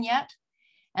governing yet.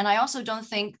 And I also don't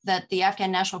think that the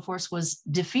Afghan National Force was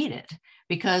defeated,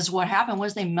 because what happened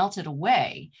was they melted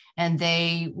away, and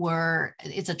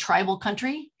it's a tribal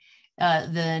country.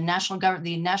 The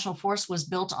national force was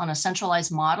built on a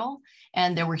centralized model,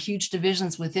 and there were huge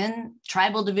divisions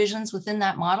tribal divisions within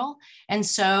that model. And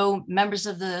so members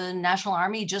of the National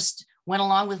Army just went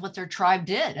along with what their tribe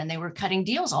did, and they were cutting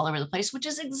deals all over the place, which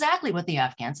is exactly what the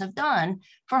Afghans have done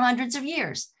for hundreds of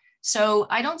years. So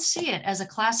I don't see it as a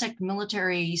classic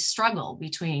military struggle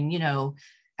between,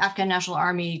 Afghan National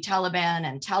Army, Taliban,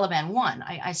 and Taliban won.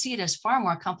 I see it as far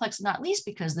more complex, not least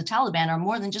because the Taliban are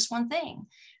more than just one thing.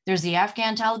 There's the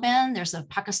Afghan Taliban, there's the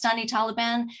Pakistani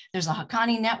Taliban, there's the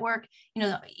Haqqani network.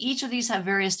 Each of these have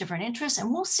various different interests,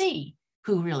 and we'll see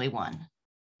who really won.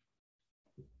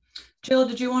 Jill,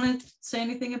 did you want to say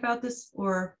anything about this,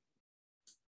 or?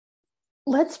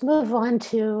 Let's move on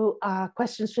to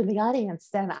questions from the audience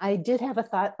then. I did have a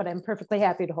thought, but I'm perfectly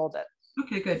happy to hold it.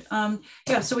 Okay, good.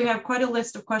 So we have quite a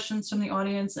list of questions from the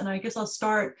audience, and I guess I'll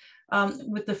start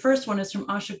with the first one. Is from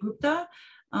Asha Gupta.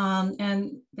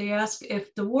 And they ask,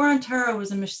 if the war on terror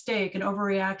was a mistake, an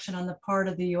overreaction on the part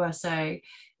of the USA,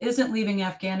 isn't leaving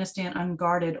Afghanistan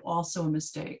unguarded also a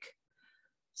mistake?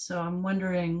 So I'm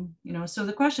wondering, so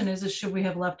the question is should we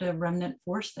have left a remnant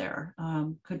force there?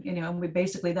 And we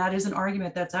basically, that is an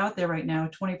argument that's out there right now.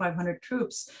 2,500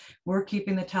 troops, we're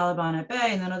keeping the Taliban at bay.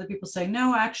 And then other people say,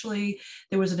 no, actually,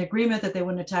 there was an agreement that they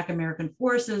wouldn't attack American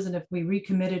forces. And if we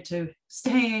recommitted to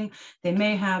staying, they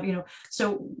may have,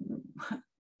 so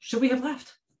should we have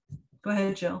left? Go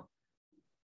ahead, Jill.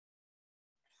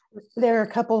 There are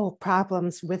a couple of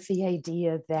problems with the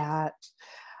idea that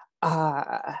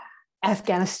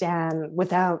Afghanistan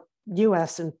without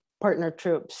US and partner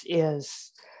troops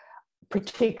is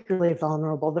particularly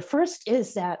vulnerable. The first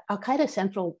is that Al-Qaeda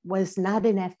Central was not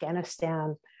in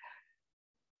Afghanistan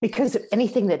because of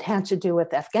anything that had to do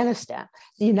with Afghanistan.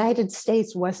 The United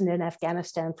States wasn't in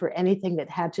Afghanistan for anything that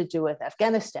had to do with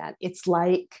Afghanistan. It's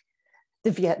like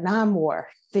the Vietnam War.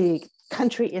 The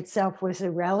country itself was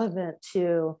irrelevant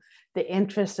to the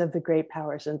interests of the great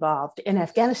powers involved. In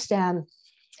Afghanistan,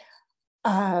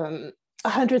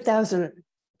 100,000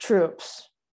 troops,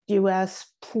 US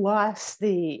plus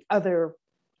the other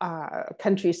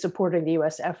countries supporting the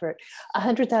US effort,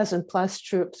 100,000 plus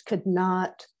troops could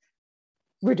not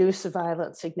reduce the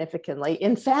violence significantly.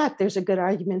 In fact, there's a good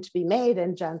argument to be made,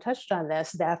 and John touched on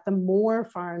this, that the more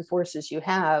foreign forces you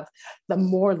have, the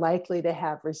more likely to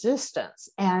have resistance.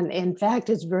 And in fact,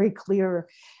 it's very clear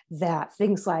that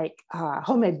things like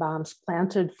homemade bombs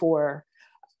planted for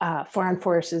foreign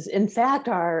forces, in fact,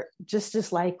 are just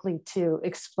as likely to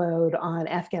explode on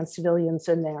Afghan civilians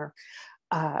in their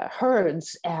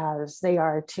herds as they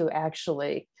are to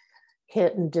actually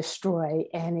hit and destroy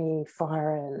any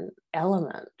foreign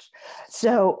element.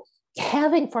 So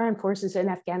having foreign forces in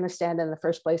Afghanistan in the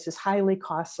first place is highly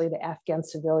costly to Afghan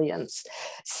civilians.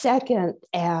 Second,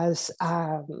 as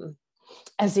the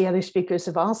other speakers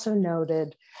have also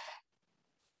noted,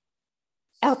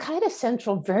 Al-Qaeda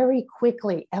Central very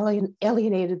quickly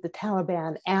alienated the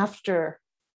Taliban after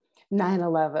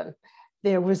 9/11.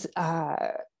 There was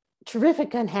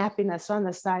terrific unhappiness on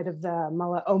the side of the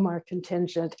Mullah Omar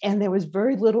contingent, and there was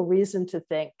very little reason to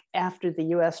think after the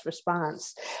US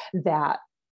response that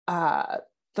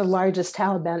the largest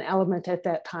Taliban element at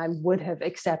that time would have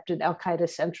accepted Al-Qaeda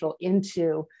Central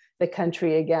into the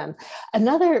country again.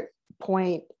 Another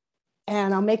point,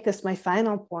 and I'll make this my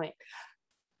final point,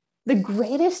 the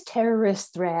greatest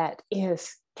terrorist threat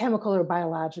is chemical or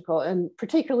biological, and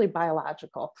particularly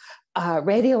biological.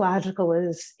 Radiological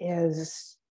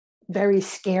is very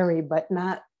scary, but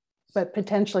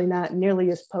potentially not nearly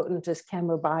as potent as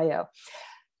chem or bio.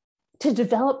 To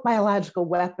develop biological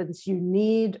weapons, you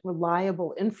need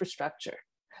reliable infrastructure.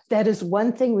 That is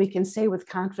one thing we can say with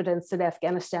confidence that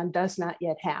Afghanistan does not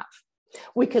yet have.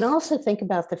 We can also think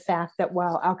about the fact that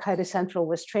while Al-Qaeda Central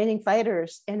was training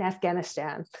fighters in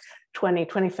Afghanistan 20,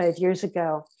 25 years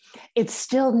ago, it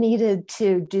still needed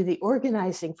to do the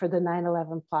organizing for the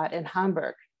 9/11 plot in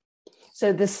Hamburg.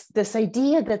 So this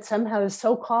idea that somehow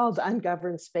so-called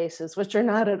ungoverned spaces, which are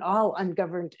not at all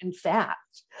ungoverned in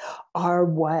fact, are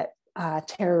what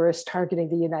terrorists targeting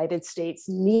the United States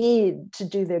need to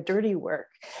do their dirty work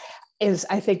is,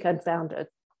 I think, unfounded.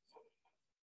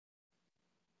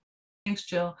 Thanks,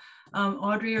 Jill.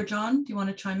 Audrey or John, do you want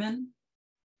to chime in?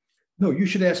 No, you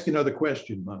should ask another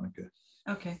question, Monica.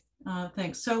 Okay,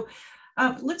 thanks. So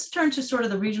let's turn to sort of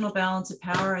the regional balance of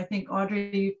power. I think,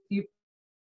 Audrey, you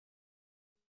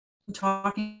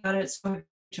talking about it.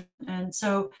 And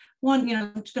so one,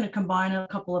 I'm just going to combine a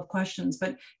couple of questions,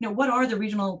 but what are the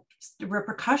regional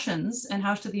repercussions and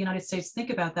how should the United States think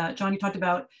about that? John, you talked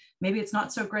about maybe it's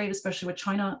not so great, especially with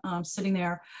China sitting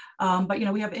there. But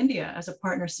we have India as a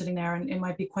partner sitting there, and it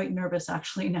might be quite nervous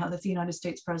actually now that the United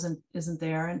States president isn't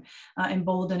there, and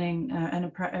emboldening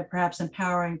and perhaps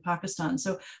empowering Pakistan.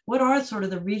 So what are sort of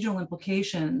the regional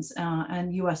implications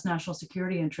and US national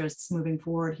security interests moving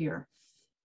forward here?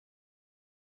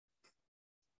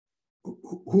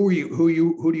 Who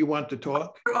do you want to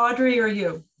talk? Audrey or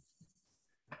you?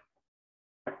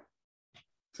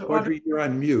 So Audrey, you're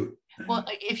on mute. Well,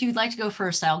 if you'd like to go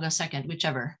first, I'll go second,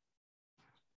 whichever.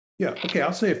 Yeah, okay,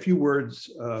 I'll say a few words.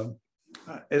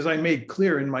 As I made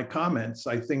clear in my comments,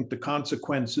 I think the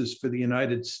consequences for the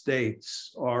United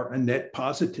States are a net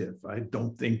positive. I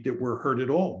don't think that we're hurt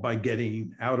at all by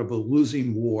getting out of a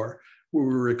losing war where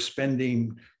we're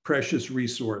expending precious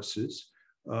resources.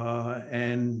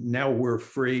 And now we're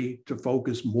free to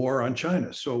focus more on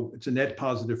China. So it's a net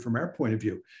positive from our point of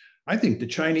view. I think the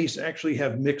Chinese actually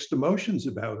have mixed emotions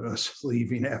about us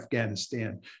leaving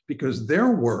Afghanistan because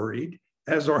they're worried,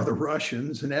 as are the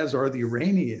Russians and as are the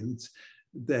Iranians,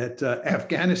 that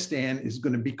Afghanistan is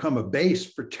going to become a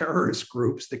base for terrorist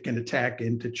groups that can attack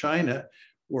into China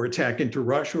or attack into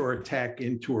Russia or attack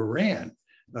into Iran.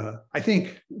 I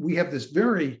think we have this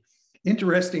very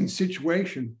interesting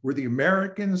situation where the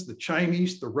Americans, the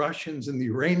Chinese, the Russians, and the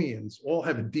Iranians all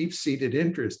have a deep-seated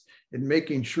interest in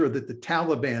making sure that the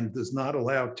Taliban does not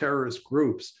allow terrorist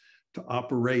groups to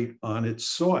operate on its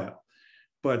soil.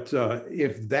 But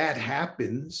if that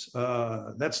happens,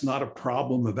 that's not a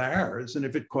problem of ours. And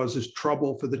if it causes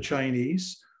trouble for the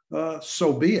Chinese,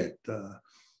 so be it.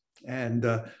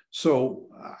 So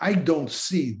I don't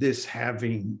see this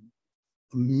having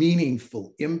a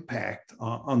meaningful impact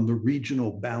on the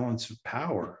regional balance of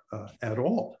power at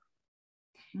all.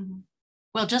 Mm-hmm.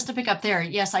 Well, just to pick up there,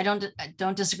 yes, I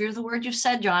don't disagree with the word you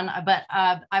said, John, but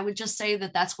I would just say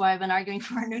that that's why I've been arguing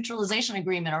for a neutralization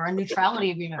agreement or a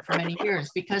neutrality agreement for many years,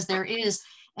 because there is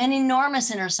an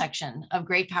enormous intersection of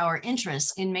great power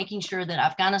interests in making sure that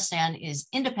Afghanistan is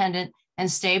independent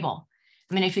and stable.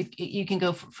 I mean, if you can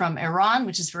go from Iran,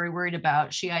 which is very worried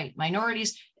about Shiite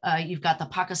minorities, you've got the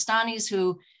Pakistanis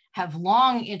who have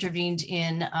long intervened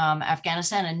in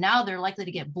Afghanistan, and now they're likely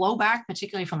to get blowback,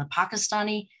 particularly from the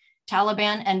Pakistani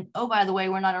Taliban. And oh, by the way,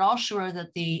 we're not at all sure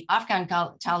that the Afghan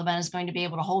Taliban is going to be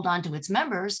able to hold on to its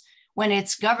members when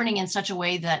it's governing in such a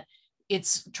way that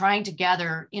it's trying to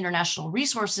gather international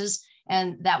resources.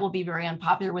 And that will be very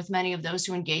unpopular with many of those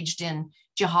who engaged in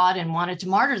jihad and wanted to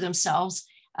martyr themselves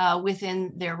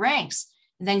within their ranks.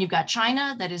 And then you've got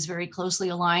China that is very closely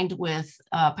aligned with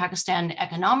Pakistan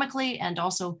economically and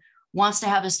also wants to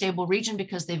have a stable region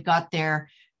because they've got their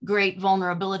great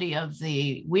vulnerability of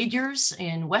the Uyghurs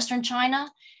in Western China.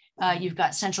 You've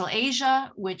got Central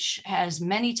Asia, which has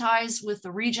many ties with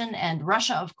the region, and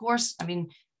Russia, of course. I mean,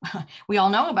 we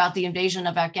all know about the invasion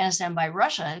of Afghanistan by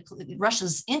Russia.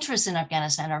 Russia's interests in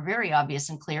Afghanistan are very obvious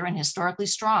and clear and historically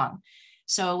strong.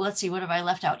 So let's see, what have I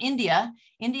left out? India.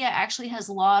 India actually has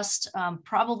lost,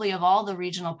 probably of all the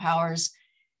regional powers,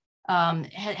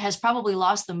 has probably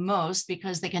lost the most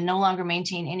because they can no longer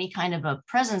maintain any kind of a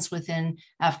presence within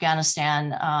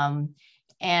Afghanistan.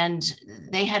 And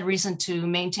they had reason to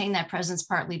maintain that presence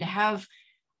partly to have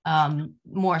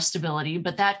more stability,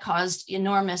 but that caused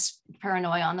enormous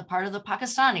paranoia on the part of the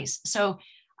Pakistanis. So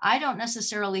I don't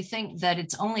necessarily think that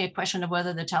it's only a question of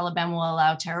whether the Taliban will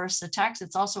allow terrorist attacks.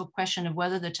 It's also a question of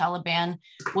whether the Taliban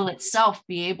will itself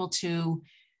be able to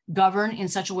govern in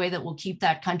such a way that will keep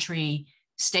that country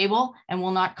stable and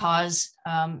will not cause,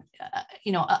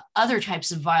 other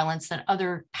types of violence that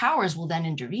other powers will then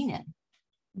intervene in.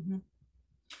 Mm-hmm.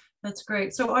 That's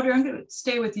great. So Audrey, I'm going to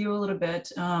stay with you a little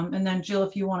bit, and then Jill,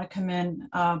 if you want to come in,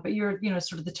 but you're,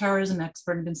 sort of the terrorism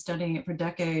expert and been studying it for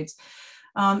decades.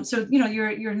 So,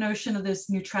 your notion of this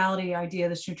neutrality idea,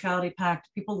 this neutrality pact,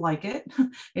 people like it,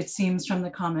 it seems from the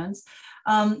comments.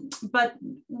 But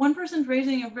one person's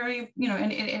raising a very,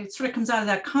 and it sort of comes out of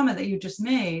that comment that you just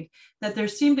made, that there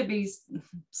seemed to be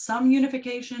some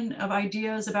unification of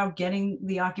ideas about getting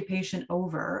the occupation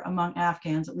over among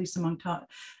Afghans, at least among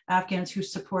Afghans who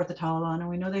support the Taliban. And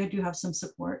we know they do have some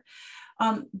support.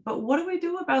 But what do we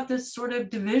do about this sort of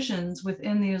divisions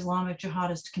within the Islamic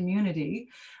jihadist community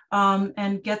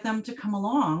and get them to come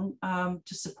along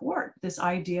to support this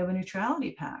idea of a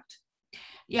neutrality pact?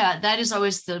 Yeah, that is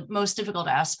always the most difficult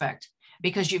aspect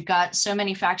because you've got so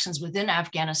many factions within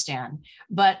Afghanistan,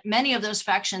 but many of those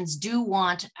factions do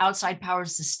want outside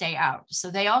powers to stay out. So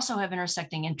they also have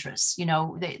intersecting interests.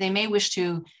 They may wish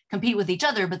to compete with each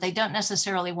other, but they don't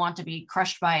necessarily want to be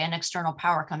crushed by an external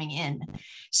power coming in.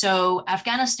 So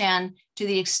Afghanistan, to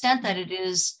the extent that it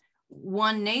is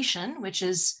one nation, which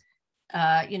is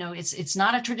it's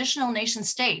not a traditional nation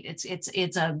state.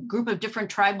 It's a group of different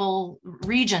tribal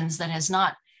regions that has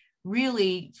not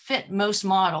really fit most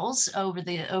models over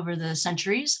the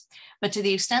centuries. But to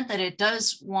the extent that it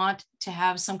does want to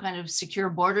have some kind of secure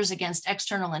borders against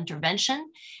external intervention,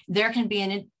 there can be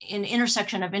an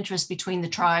intersection of interest between the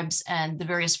tribes and the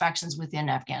various factions within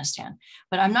Afghanistan.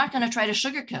 But I'm not going to try to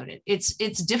sugarcoat it.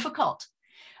 It's difficult.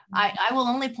 I will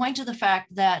only point to the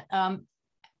fact that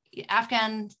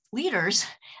Afghan leaders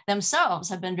themselves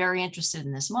have been very interested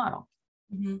in this model.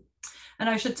 Mm-hmm. And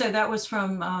I should say that was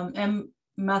from M.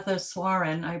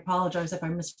 Matheswaran. I apologize if I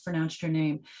mispronounced your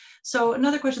name. So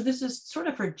another question, this is sort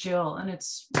of for Jill, and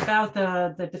it's about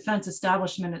the defense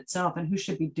establishment itself and who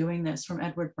should be doing this, from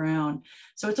Edward Brown.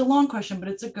 So it's a long question, but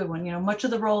it's a good one. Much of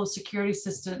the role of security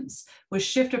assistance was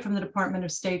shifted from the Department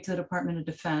of State to the Department of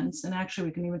Defense. And actually,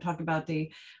 we can even talk about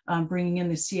the bringing in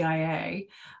the CIA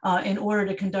in order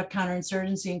to conduct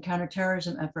counterinsurgency and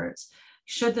counterterrorism efforts.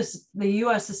 Should the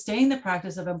U.S. sustain the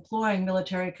practice of employing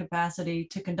military capacity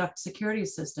to conduct security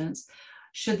assistance?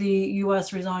 Should the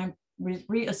U.S.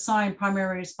 reassign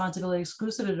primary responsibility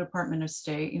exclusive to the Department of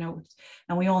State?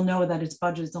 And we all know that its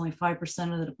budget is only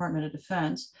 5% of the Department of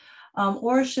Defense.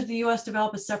 Or should the US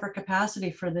develop a separate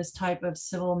capacity for this type of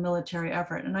civil military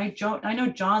effort? And I know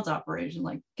John's operation,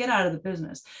 like, get out of the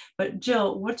business. But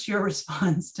Jill, what's your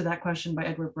response to that question by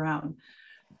Edward Brown?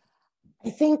 I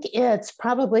think it's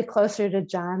probably closer to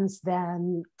John's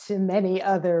than to many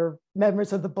other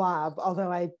members of the blob,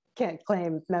 although I can't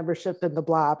claim membership in the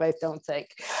blob, I don't think.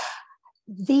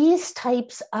 These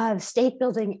types of state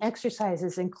building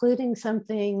exercises, including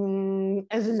something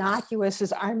as innocuous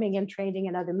as arming and training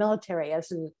another military,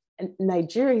 as in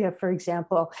Nigeria, for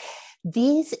example,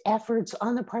 these efforts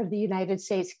on the part of the United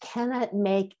States cannot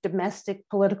make domestic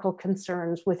political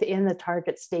concerns within the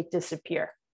target state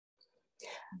disappear.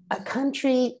 A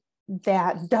country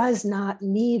that does not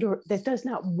need or that does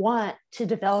not want to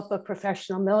develop a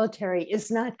professional military is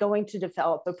not going to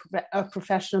develop a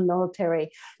professional military,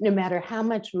 no matter how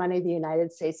much money the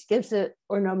United States gives it,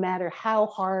 or no matter how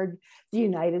hard the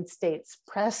United States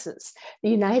presses. The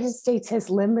United States has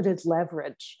limited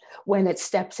leverage when it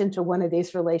steps into one of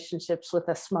these relationships with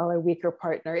a smaller, weaker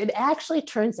partner. It actually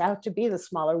turns out to be the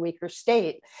smaller, weaker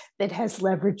state that has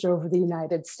leverage over the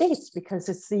United States, because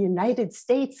it's the United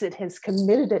States that has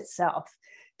committed itself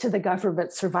to the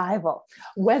government's survival,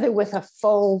 whether with a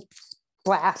full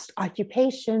blast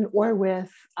occupation or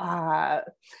with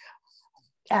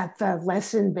at the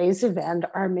less invasive end,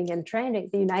 arming and training.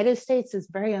 The United States is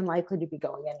very unlikely to be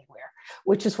going anywhere,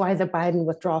 which is why the Biden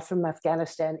withdrawal from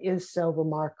Afghanistan is so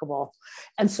remarkable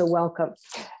and so welcome.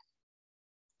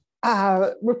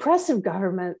 Repressive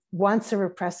government wants a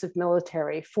repressive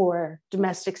military for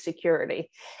domestic security.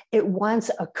 It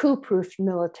wants a coup-proof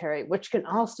military, which can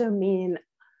also mean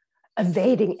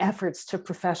evading efforts to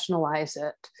professionalize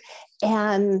it.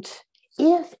 And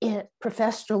if it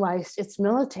professionalized its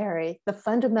military, the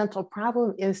fundamental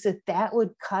problem is that that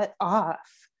would cut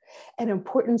off an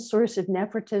important source of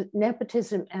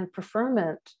nepotism and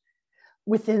preferment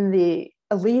within the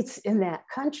elites in that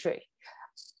country.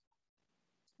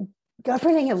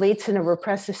 Governing elites in a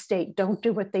repressive state don't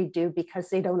do what they do because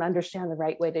they don't understand the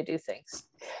right way to do things.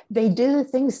 They do the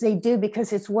things they do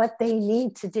because it's what they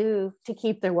need to do to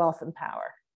keep their wealth and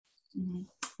power. Mm-hmm.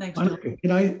 Thanks, Jill.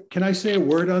 Can I say a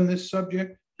word on this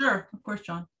subject? Sure, of course,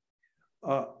 John.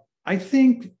 I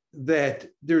think that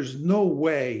there's no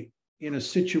way in a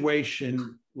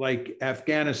situation like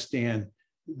Afghanistan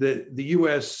that the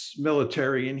US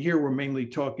military, and here we're mainly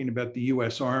talking about the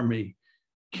US Army,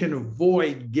 can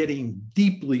avoid getting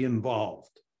deeply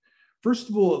involved. First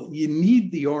of all, you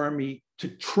need the Army to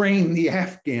train the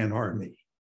Afghan Army.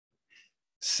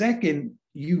 Second,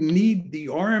 you need the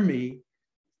Army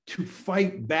to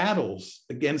fight battles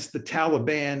against the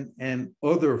Taliban and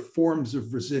other forms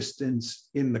of resistance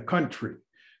in the country,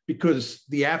 because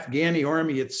the Afghani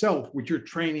army itself, which you're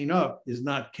training up, is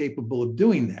not capable of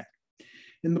doing that.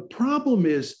 And the problem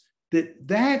is that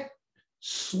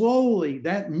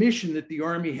mission that the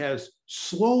army has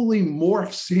slowly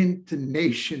morphs into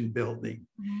nation building.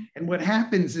 Mm-hmm. And what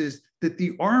happens is that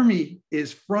the army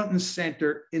is front and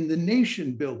center in the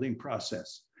nation building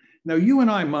process. Now, you and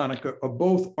I, Monica, are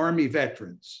both Army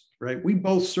veterans, right? We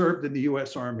both served in the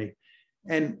US Army.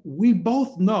 And we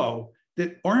both know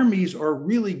that armies are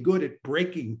really good at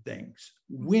breaking things,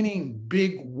 winning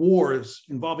big wars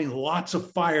involving lots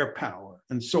of firepower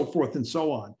and so forth and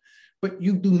so on. But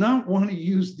you do not want to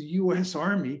use the US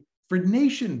Army for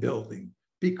nation building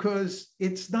because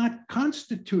it's not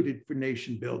constituted for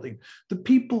nation building. The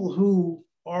people who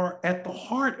are at the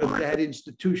heart of that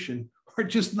institution are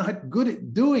just not good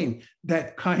at doing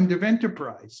that kind of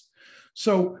enterprise.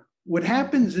 So what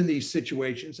happens in these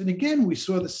situations, and again, we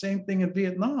saw the same thing in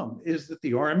Vietnam, is that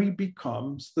the Army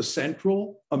becomes the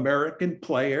central American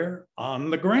player on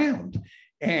the ground.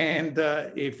 And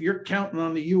if you're counting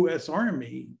on the US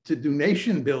Army to do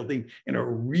nation building in a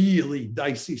really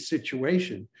dicey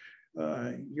situation,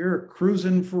 you're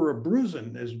cruising for a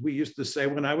bruising, as we used to say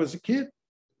when I was a kid.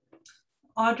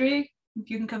 Audrey, if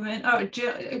you can come in. Oh,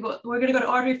 Jill, we're going to go to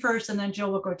Audrey first, and then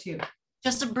Jill will go to you.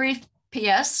 Just a brief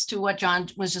PS to what John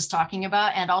was just talking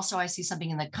about. And also I see something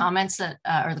in the comments that,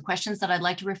 or the questions that I'd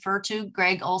like to refer to.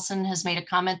 Greg Olson has made a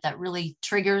comment that really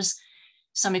triggers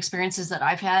some experiences that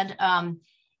I've had.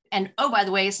 And oh, by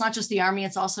the way, it's not just the Army,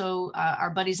 it's also our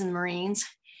buddies in the Marines,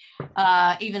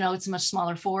 even though it's a much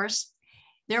smaller force.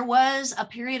 There was a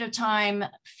period of time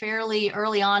fairly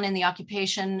early on in the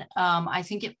occupation.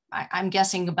 I'm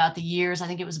guessing about the years, I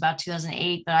think it was about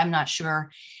 2008, but I'm not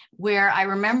sure, where I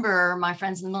remember my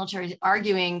friends in the military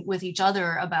arguing with each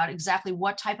other about exactly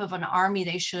what type of an army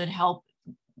they should help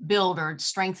build or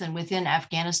strengthen within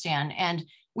Afghanistan. And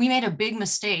we made a big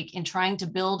mistake in trying to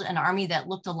build an army that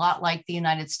looked a lot like the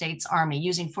United States Army,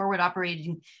 using forward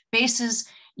operating bases,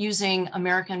 using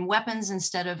American weapons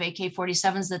instead of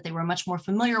AK-47s that they were much more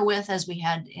familiar with, as we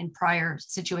had in prior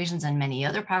situations, and many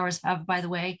other powers have, by the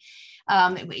way.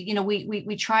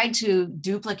 We tried to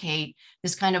duplicate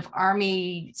this kind of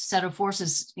Army set of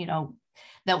forces,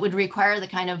 that would require the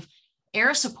kind of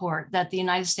air support that the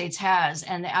United States has,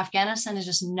 and Afghanistan is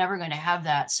just never going to have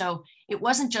that. So it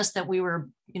wasn't just that we were,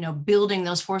 building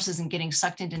those forces and getting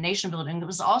sucked into nation building. It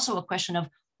was also a question of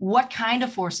what kind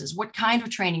of forces, what kind of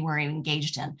training were we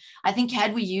engaged in. I think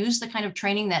had we used the kind of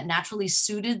training that naturally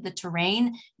suited the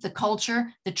terrain, the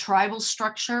culture, the tribal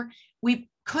structure, we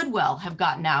could well have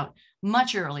gotten out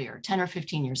much earlier, 10 or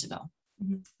 15 years ago.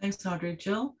 Thanks, Audrey.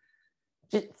 Jill?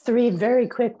 Three very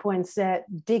quick points that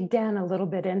dig down a little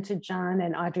bit into John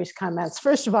and Audrey's comments.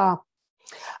 First of all,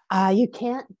 you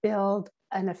can't build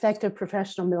an effective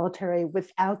professional military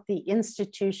without the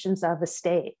institutions of a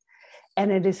state. And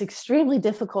it is extremely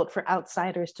difficult for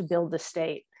outsiders to build a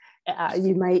state.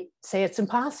 You might say it's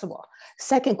impossible.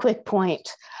 Second quick point,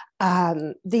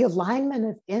 the alignment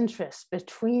of interest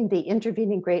between the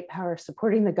intervening great power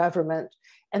supporting the government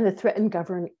and the threatened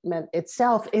government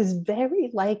itself is very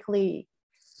likely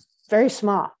very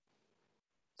small.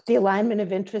 The alignment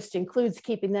of interest includes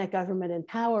keeping that government in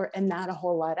power and not a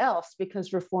whole lot else,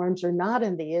 because reforms are not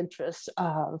in the interests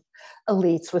of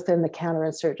elites within the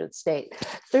counterinsurgent state.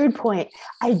 Third point,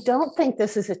 I don't think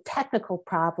this is a technical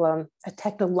problem, a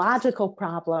technological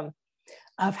problem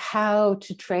of how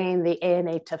to train the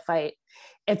ANA to fight.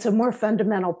 It's a more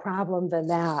fundamental problem than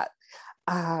that.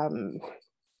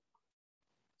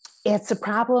 It's a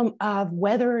problem of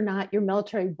whether or not your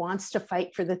military wants to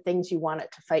fight for the things you want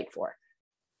it to fight for.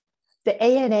 The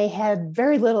ANA had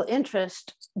very little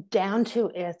interest, down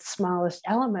to its smallest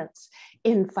elements,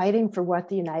 in fighting for what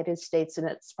the United States and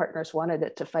its partners wanted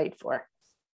it to fight for.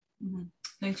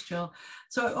 Thanks, Jill.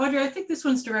 So Audrey, I think this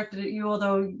one's directed at you,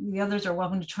 although the others are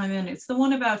welcome to chime in. It's the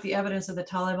one about the evidence of the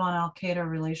Taliban-Al-Qaeda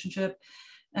relationship.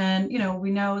 And, we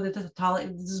know that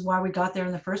this is why we got there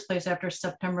in the first place after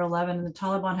September 11, and the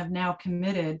Taliban have now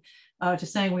committed to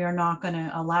saying we are not going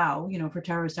to allow, for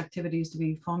terrorist activities to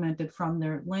be fomented from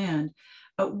their land.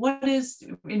 But what is,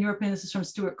 in your opinion, this is from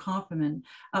Stuart Kaufman,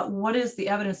 what is the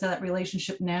evidence of that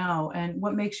relationship now, and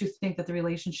what makes you think that the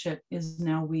relationship is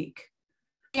now weak?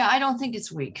 Yeah, I don't think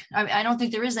it's weak. I don't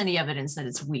think there is any evidence that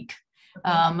it's weak. Okay.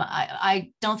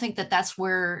 I don't think that that's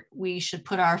where we should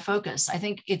put our focus. I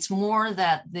think it's more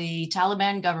that the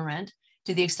Taliban government,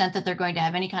 to the extent that they're going to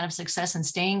have any kind of success in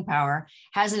staying power,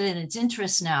 has it in its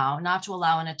interest now not to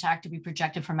allow an attack to be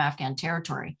projected from Afghan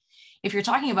territory. If you're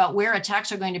talking about where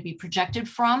attacks are going to be projected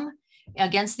from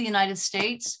against the United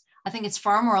States, I think it's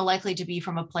far more likely to be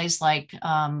from a place like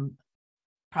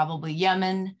probably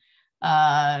Yemen,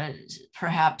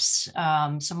 perhaps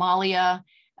Somalia.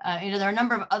 There are a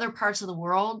number of other parts of the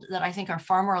world that I think are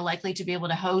far more likely to be able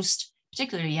to host,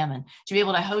 particularly Yemen, to be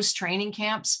able to host training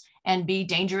camps and be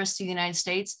dangerous to the United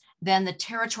States than the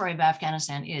territory of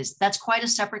Afghanistan is. That's quite a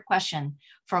separate question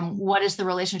from what is the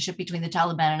relationship between the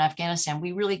Taliban and Afghanistan.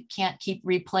 We really can't keep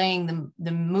replaying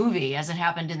the movie as it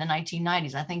happened in the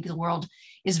 1990s. I think the world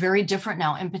is very different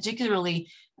now, and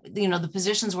particularly, the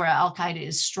positions where Al-Qaeda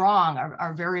is strong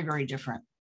are very, very different.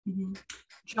 Mm-hmm.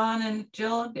 John and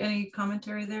Jill, any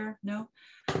commentary there? No?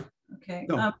 Okay.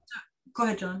 No. Go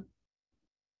ahead, John.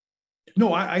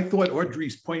 No, I thought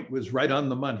Audrey's point was right on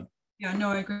the money. Yeah,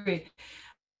 no, I agree.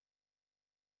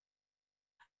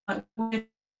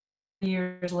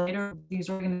 Years later, these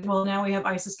organizations, well, now we have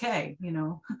ISSS-K,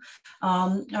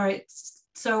 all right.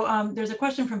 So there's a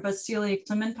question from Vasily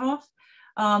Klementov.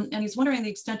 And he's wondering the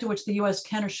extent to which the US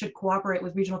can or should cooperate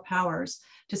with regional powers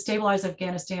to stabilize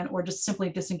Afghanistan, or just simply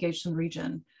disengage from the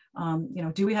region.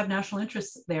 Do we have national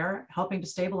interests there helping to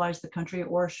stabilize the country,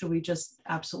 or should we just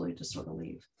absolutely just sort of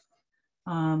leave?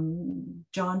 John,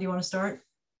 do you want to start?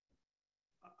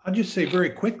 I'll just say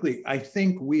very quickly, I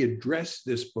think we addressed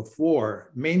this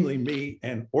before, mainly me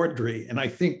and Audrey, and I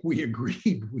think we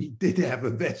agreed we did have a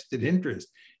vested interest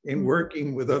in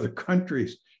working with other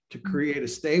countries to create a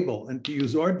stable, and to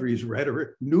use Audrey's rhetoric,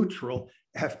 neutral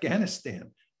Afghanistan.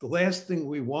 The last thing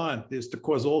we want is to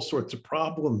cause all sorts of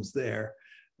problems there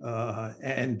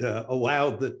and allow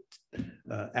the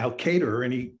Al-Qaeda or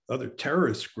any other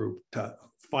terrorist group to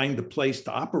find a place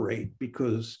to operate,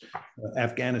 because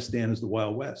Afghanistan is the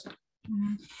Wild West.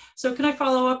 Mm-hmm. So can I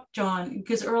follow up, John?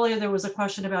 Because earlier there was a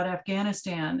question about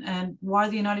Afghanistan and why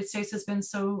the United States has been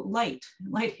so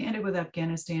light-handed with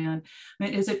Afghanistan. I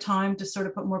mean, is it time to sort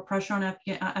of put more pressure on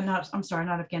not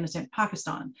Afghanistan,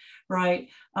 Pakistan, right?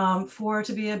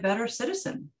 To be a better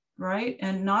citizen right?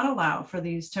 And not allow for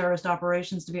these terrorist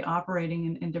operations to be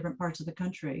operating in different parts of the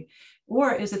country?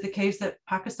 Or is it the case that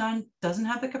Pakistan doesn't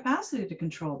have the capacity to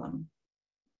control them?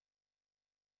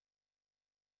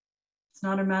 It's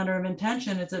not a matter of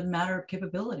intention, it's a matter of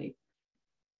capability.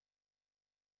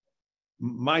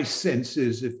 My sense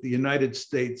is if the United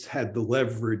States had the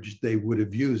leverage, they would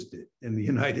have used it. And the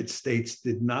United States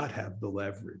did not have the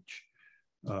leverage.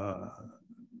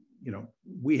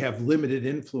 We have limited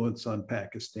influence on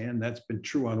Pakistan. That's been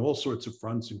true on all sorts of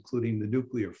fronts, including the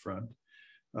nuclear front.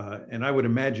 And I would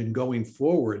imagine going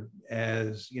forward,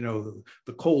 as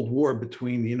the Cold War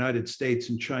between the United States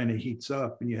and China heats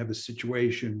up, and you have a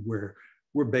situation where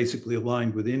we're basically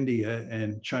aligned with India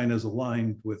and China's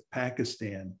aligned with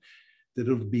Pakistan, that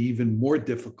it'll be even more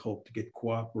difficult to get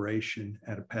cooperation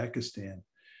out of Pakistan.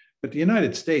 But the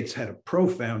United States had a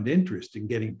profound interest in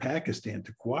getting Pakistan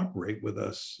to cooperate with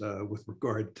us with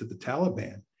regard to the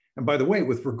Taliban. And by the way,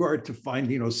 with regard to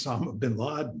finding Osama bin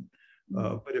Laden.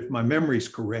 But if my memory is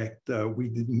correct, we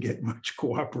didn't get much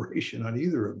cooperation on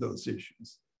either of those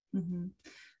issues. Mm-hmm.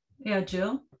 Yeah,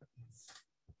 Jill?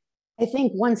 I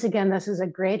think once again, this is a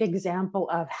great example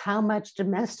of how much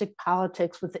domestic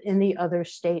politics within the other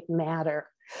state matter.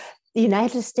 The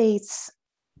United States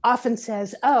often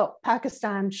says, oh,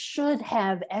 Pakistan should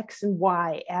have X and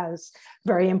Y as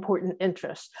very important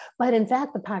interests. But in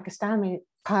fact, the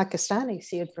Pakistanis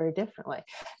see it very differently.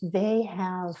 They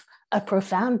have a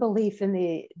profound belief in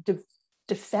the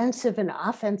defensive and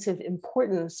offensive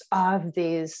importance of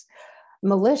these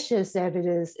militias that it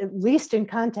is at least in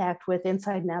contact with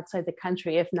inside and outside the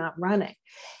country, if not running.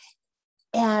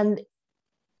 And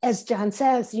as John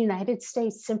says, the United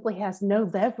States simply has no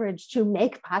leverage to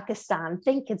make Pakistan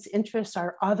think its interests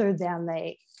are other than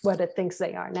what it thinks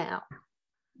they are now.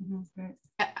 Mm-hmm.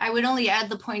 I would only add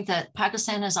the point that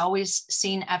Pakistan has always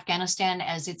seen Afghanistan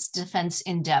as its defense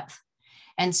in depth.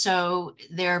 And so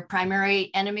their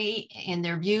primary enemy in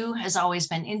their view has always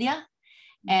been India.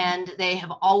 And they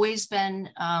have always been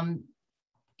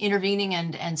intervening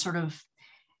and sort of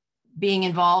being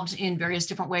involved in various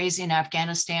different ways in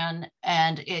Afghanistan.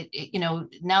 And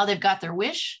now they've got their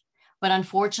wish, but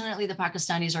unfortunately the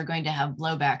Pakistanis are going to have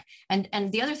blowback.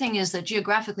 And the other thing is that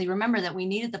geographically, remember that we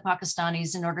needed the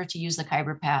Pakistanis in order to use the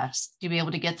Khyber Pass to be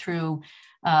able to get through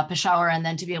Peshawar and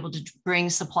then to be able to bring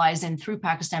supplies in through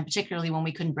Pakistan, particularly when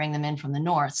we couldn't bring them in from the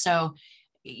north. So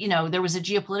there was a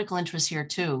geopolitical interest here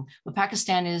too, but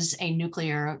Pakistan is a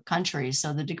nuclear country.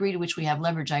 So the degree to which we have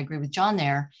leverage, I agree with John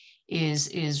there,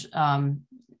 is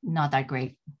not that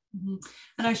great. Mm-hmm.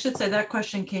 And I should say that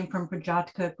question came from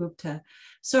Prajatka Gupta.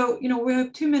 So, we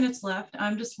have 2 minutes left.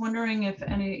 I'm just wondering if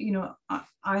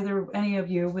either any of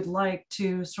you would like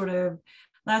to sort of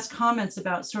last comments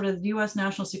about sort of U.S.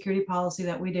 national security policy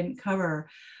that we didn't cover.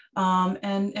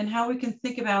 And how we can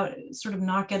think about sort of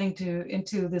not getting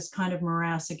into this kind of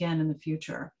morass again in the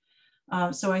future.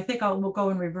 So I think we'll go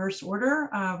in reverse order,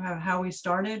 how we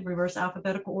started, reverse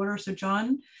alphabetical order. So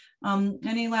John,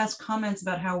 any last comments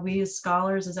about how we as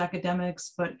scholars, as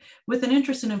academics, but with an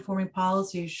interest in informing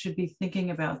policy should be thinking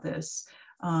about this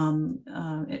in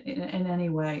any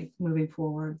way moving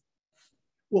forward?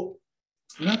 Well,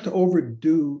 not to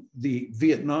overdo the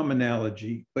Vietnam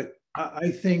analogy, but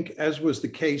I think, as was the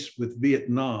case with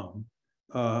Vietnam,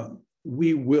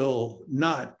 we will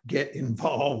not get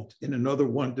involved in another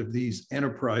one of these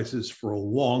enterprises for a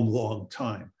long, long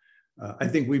time. I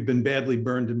think we've been badly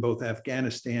burned in both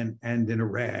Afghanistan and in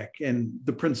Iraq. And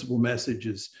the principal message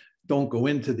is don't go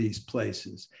into these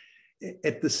places.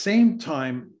 At the same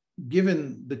time,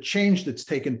 given the change that's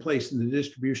taken place in the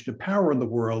distribution of power in the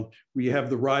world, where you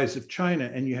have the rise of China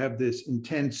and you have this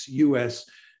intense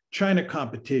US-China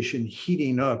competition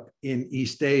heating up in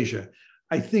East Asia,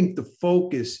 I think the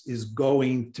focus is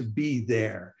going to be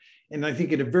there. And I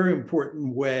think in a very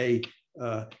important way,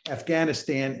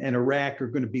 Afghanistan and Iraq are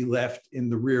going to be left in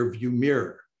the rear view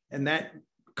mirror. And that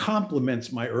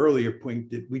complements my earlier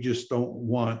point that we just don't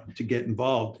want to get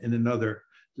involved in another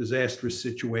disastrous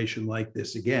situation like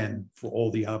this again, for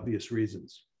all the obvious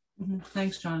reasons. Mm-hmm.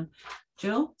 Thanks, John.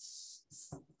 Jill?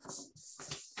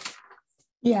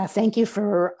 Yeah, thank you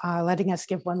for letting us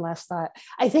give one last thought.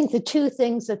 I think the two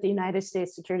things that the United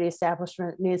States security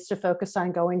establishment needs to focus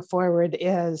on going forward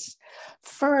is,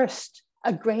 first,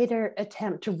 a greater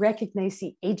attempt to recognize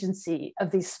the agency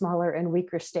of these smaller and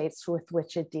weaker states with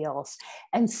which it deals.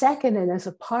 And second, and as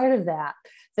a part of that,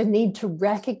 the need to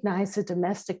recognize the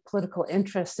domestic political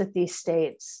interests that these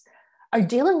states are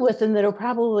dealing with and that are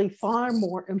probably far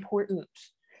more important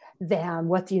than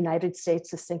what the United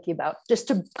States is thinking about. Just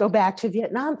to go back to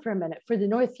Vietnam for a minute, for the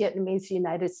North Vietnamese, the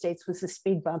United States was a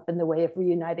speed bump in the way of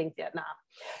reuniting Vietnam.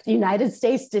 The United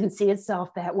States didn't see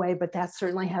itself that way, but that's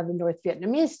certainly how the North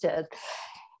Vietnamese did.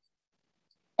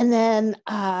 And then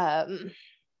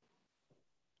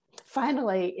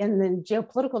finally, in the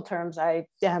geopolitical terms, I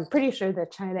am pretty sure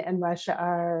that China and Russia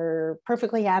are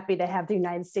perfectly happy to have the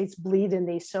United States bleed in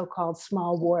these so-called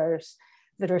small wars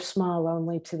that are small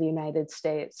only to the United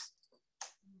States.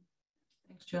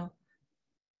 Thanks, Jill.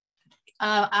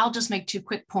 I'll just make 2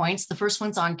 quick points. The first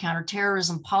one's on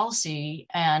counterterrorism policy.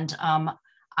 And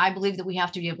I believe that we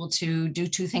have to be able to do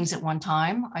 2 things at one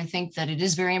time. I think that it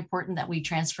is very important that we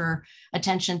transfer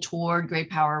attention toward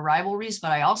great power rivalries,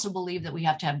 but I also believe that we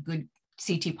have to have good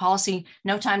CT policy.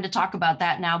 No time to talk about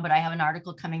that now, but I have an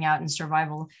article coming out in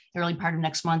Survival early part of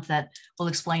next month that will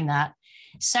explain that.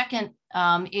 Second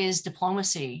is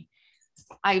diplomacy.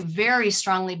 I very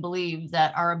strongly believe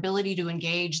that our ability to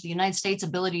engage, the United States'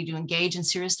 ability to engage in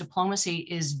serious diplomacy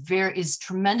is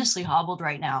tremendously hobbled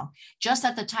right now, just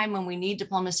at the time when we need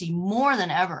diplomacy more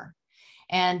than ever.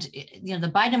 And you know,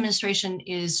 the Biden administration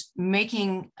is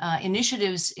making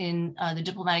initiatives in the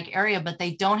diplomatic area, but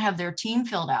they don't have their team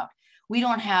filled out. We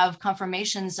don't have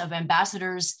confirmations of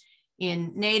ambassadors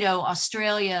in NATO,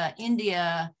 Australia,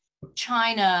 India,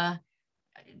 China,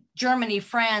 Germany,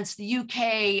 France, the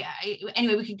UK,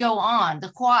 anyway, we could go on. The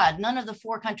Quad, none of the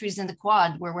 4 countries in the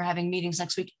Quad where we're having meetings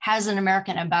next week has an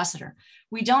American ambassador.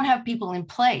 We don't have people in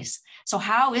place. So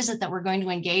how is it that we're going to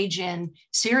engage in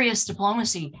serious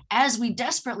diplomacy as we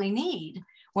desperately need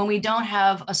when we don't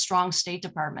have a strong State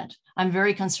Department? I'm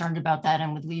very concerned about that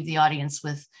and would leave the audience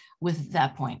with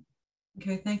that point.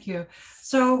 Okay, thank you.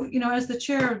 So, you know, as the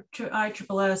chair of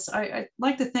ISSS, I'd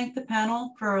like to thank the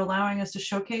panel for allowing us to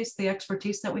showcase the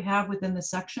expertise that we have within the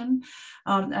section.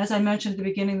 As I mentioned at the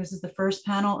beginning, this is the first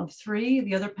panel of 3.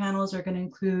 The other panels are going to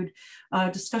include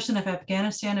discussion of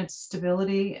Afghanistan, its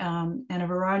stability, and a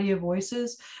variety of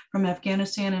voices from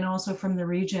Afghanistan and also from the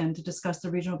region to discuss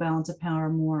the regional balance of power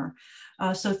more.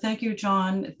 So thank you,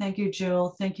 John. Thank you,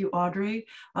 Jill. Thank you, Audrey.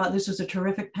 This was a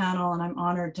terrific panel, and I'm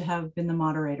honored to have been the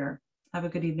moderator. Have a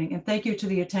good evening. And thank you to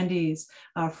the attendees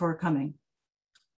for coming.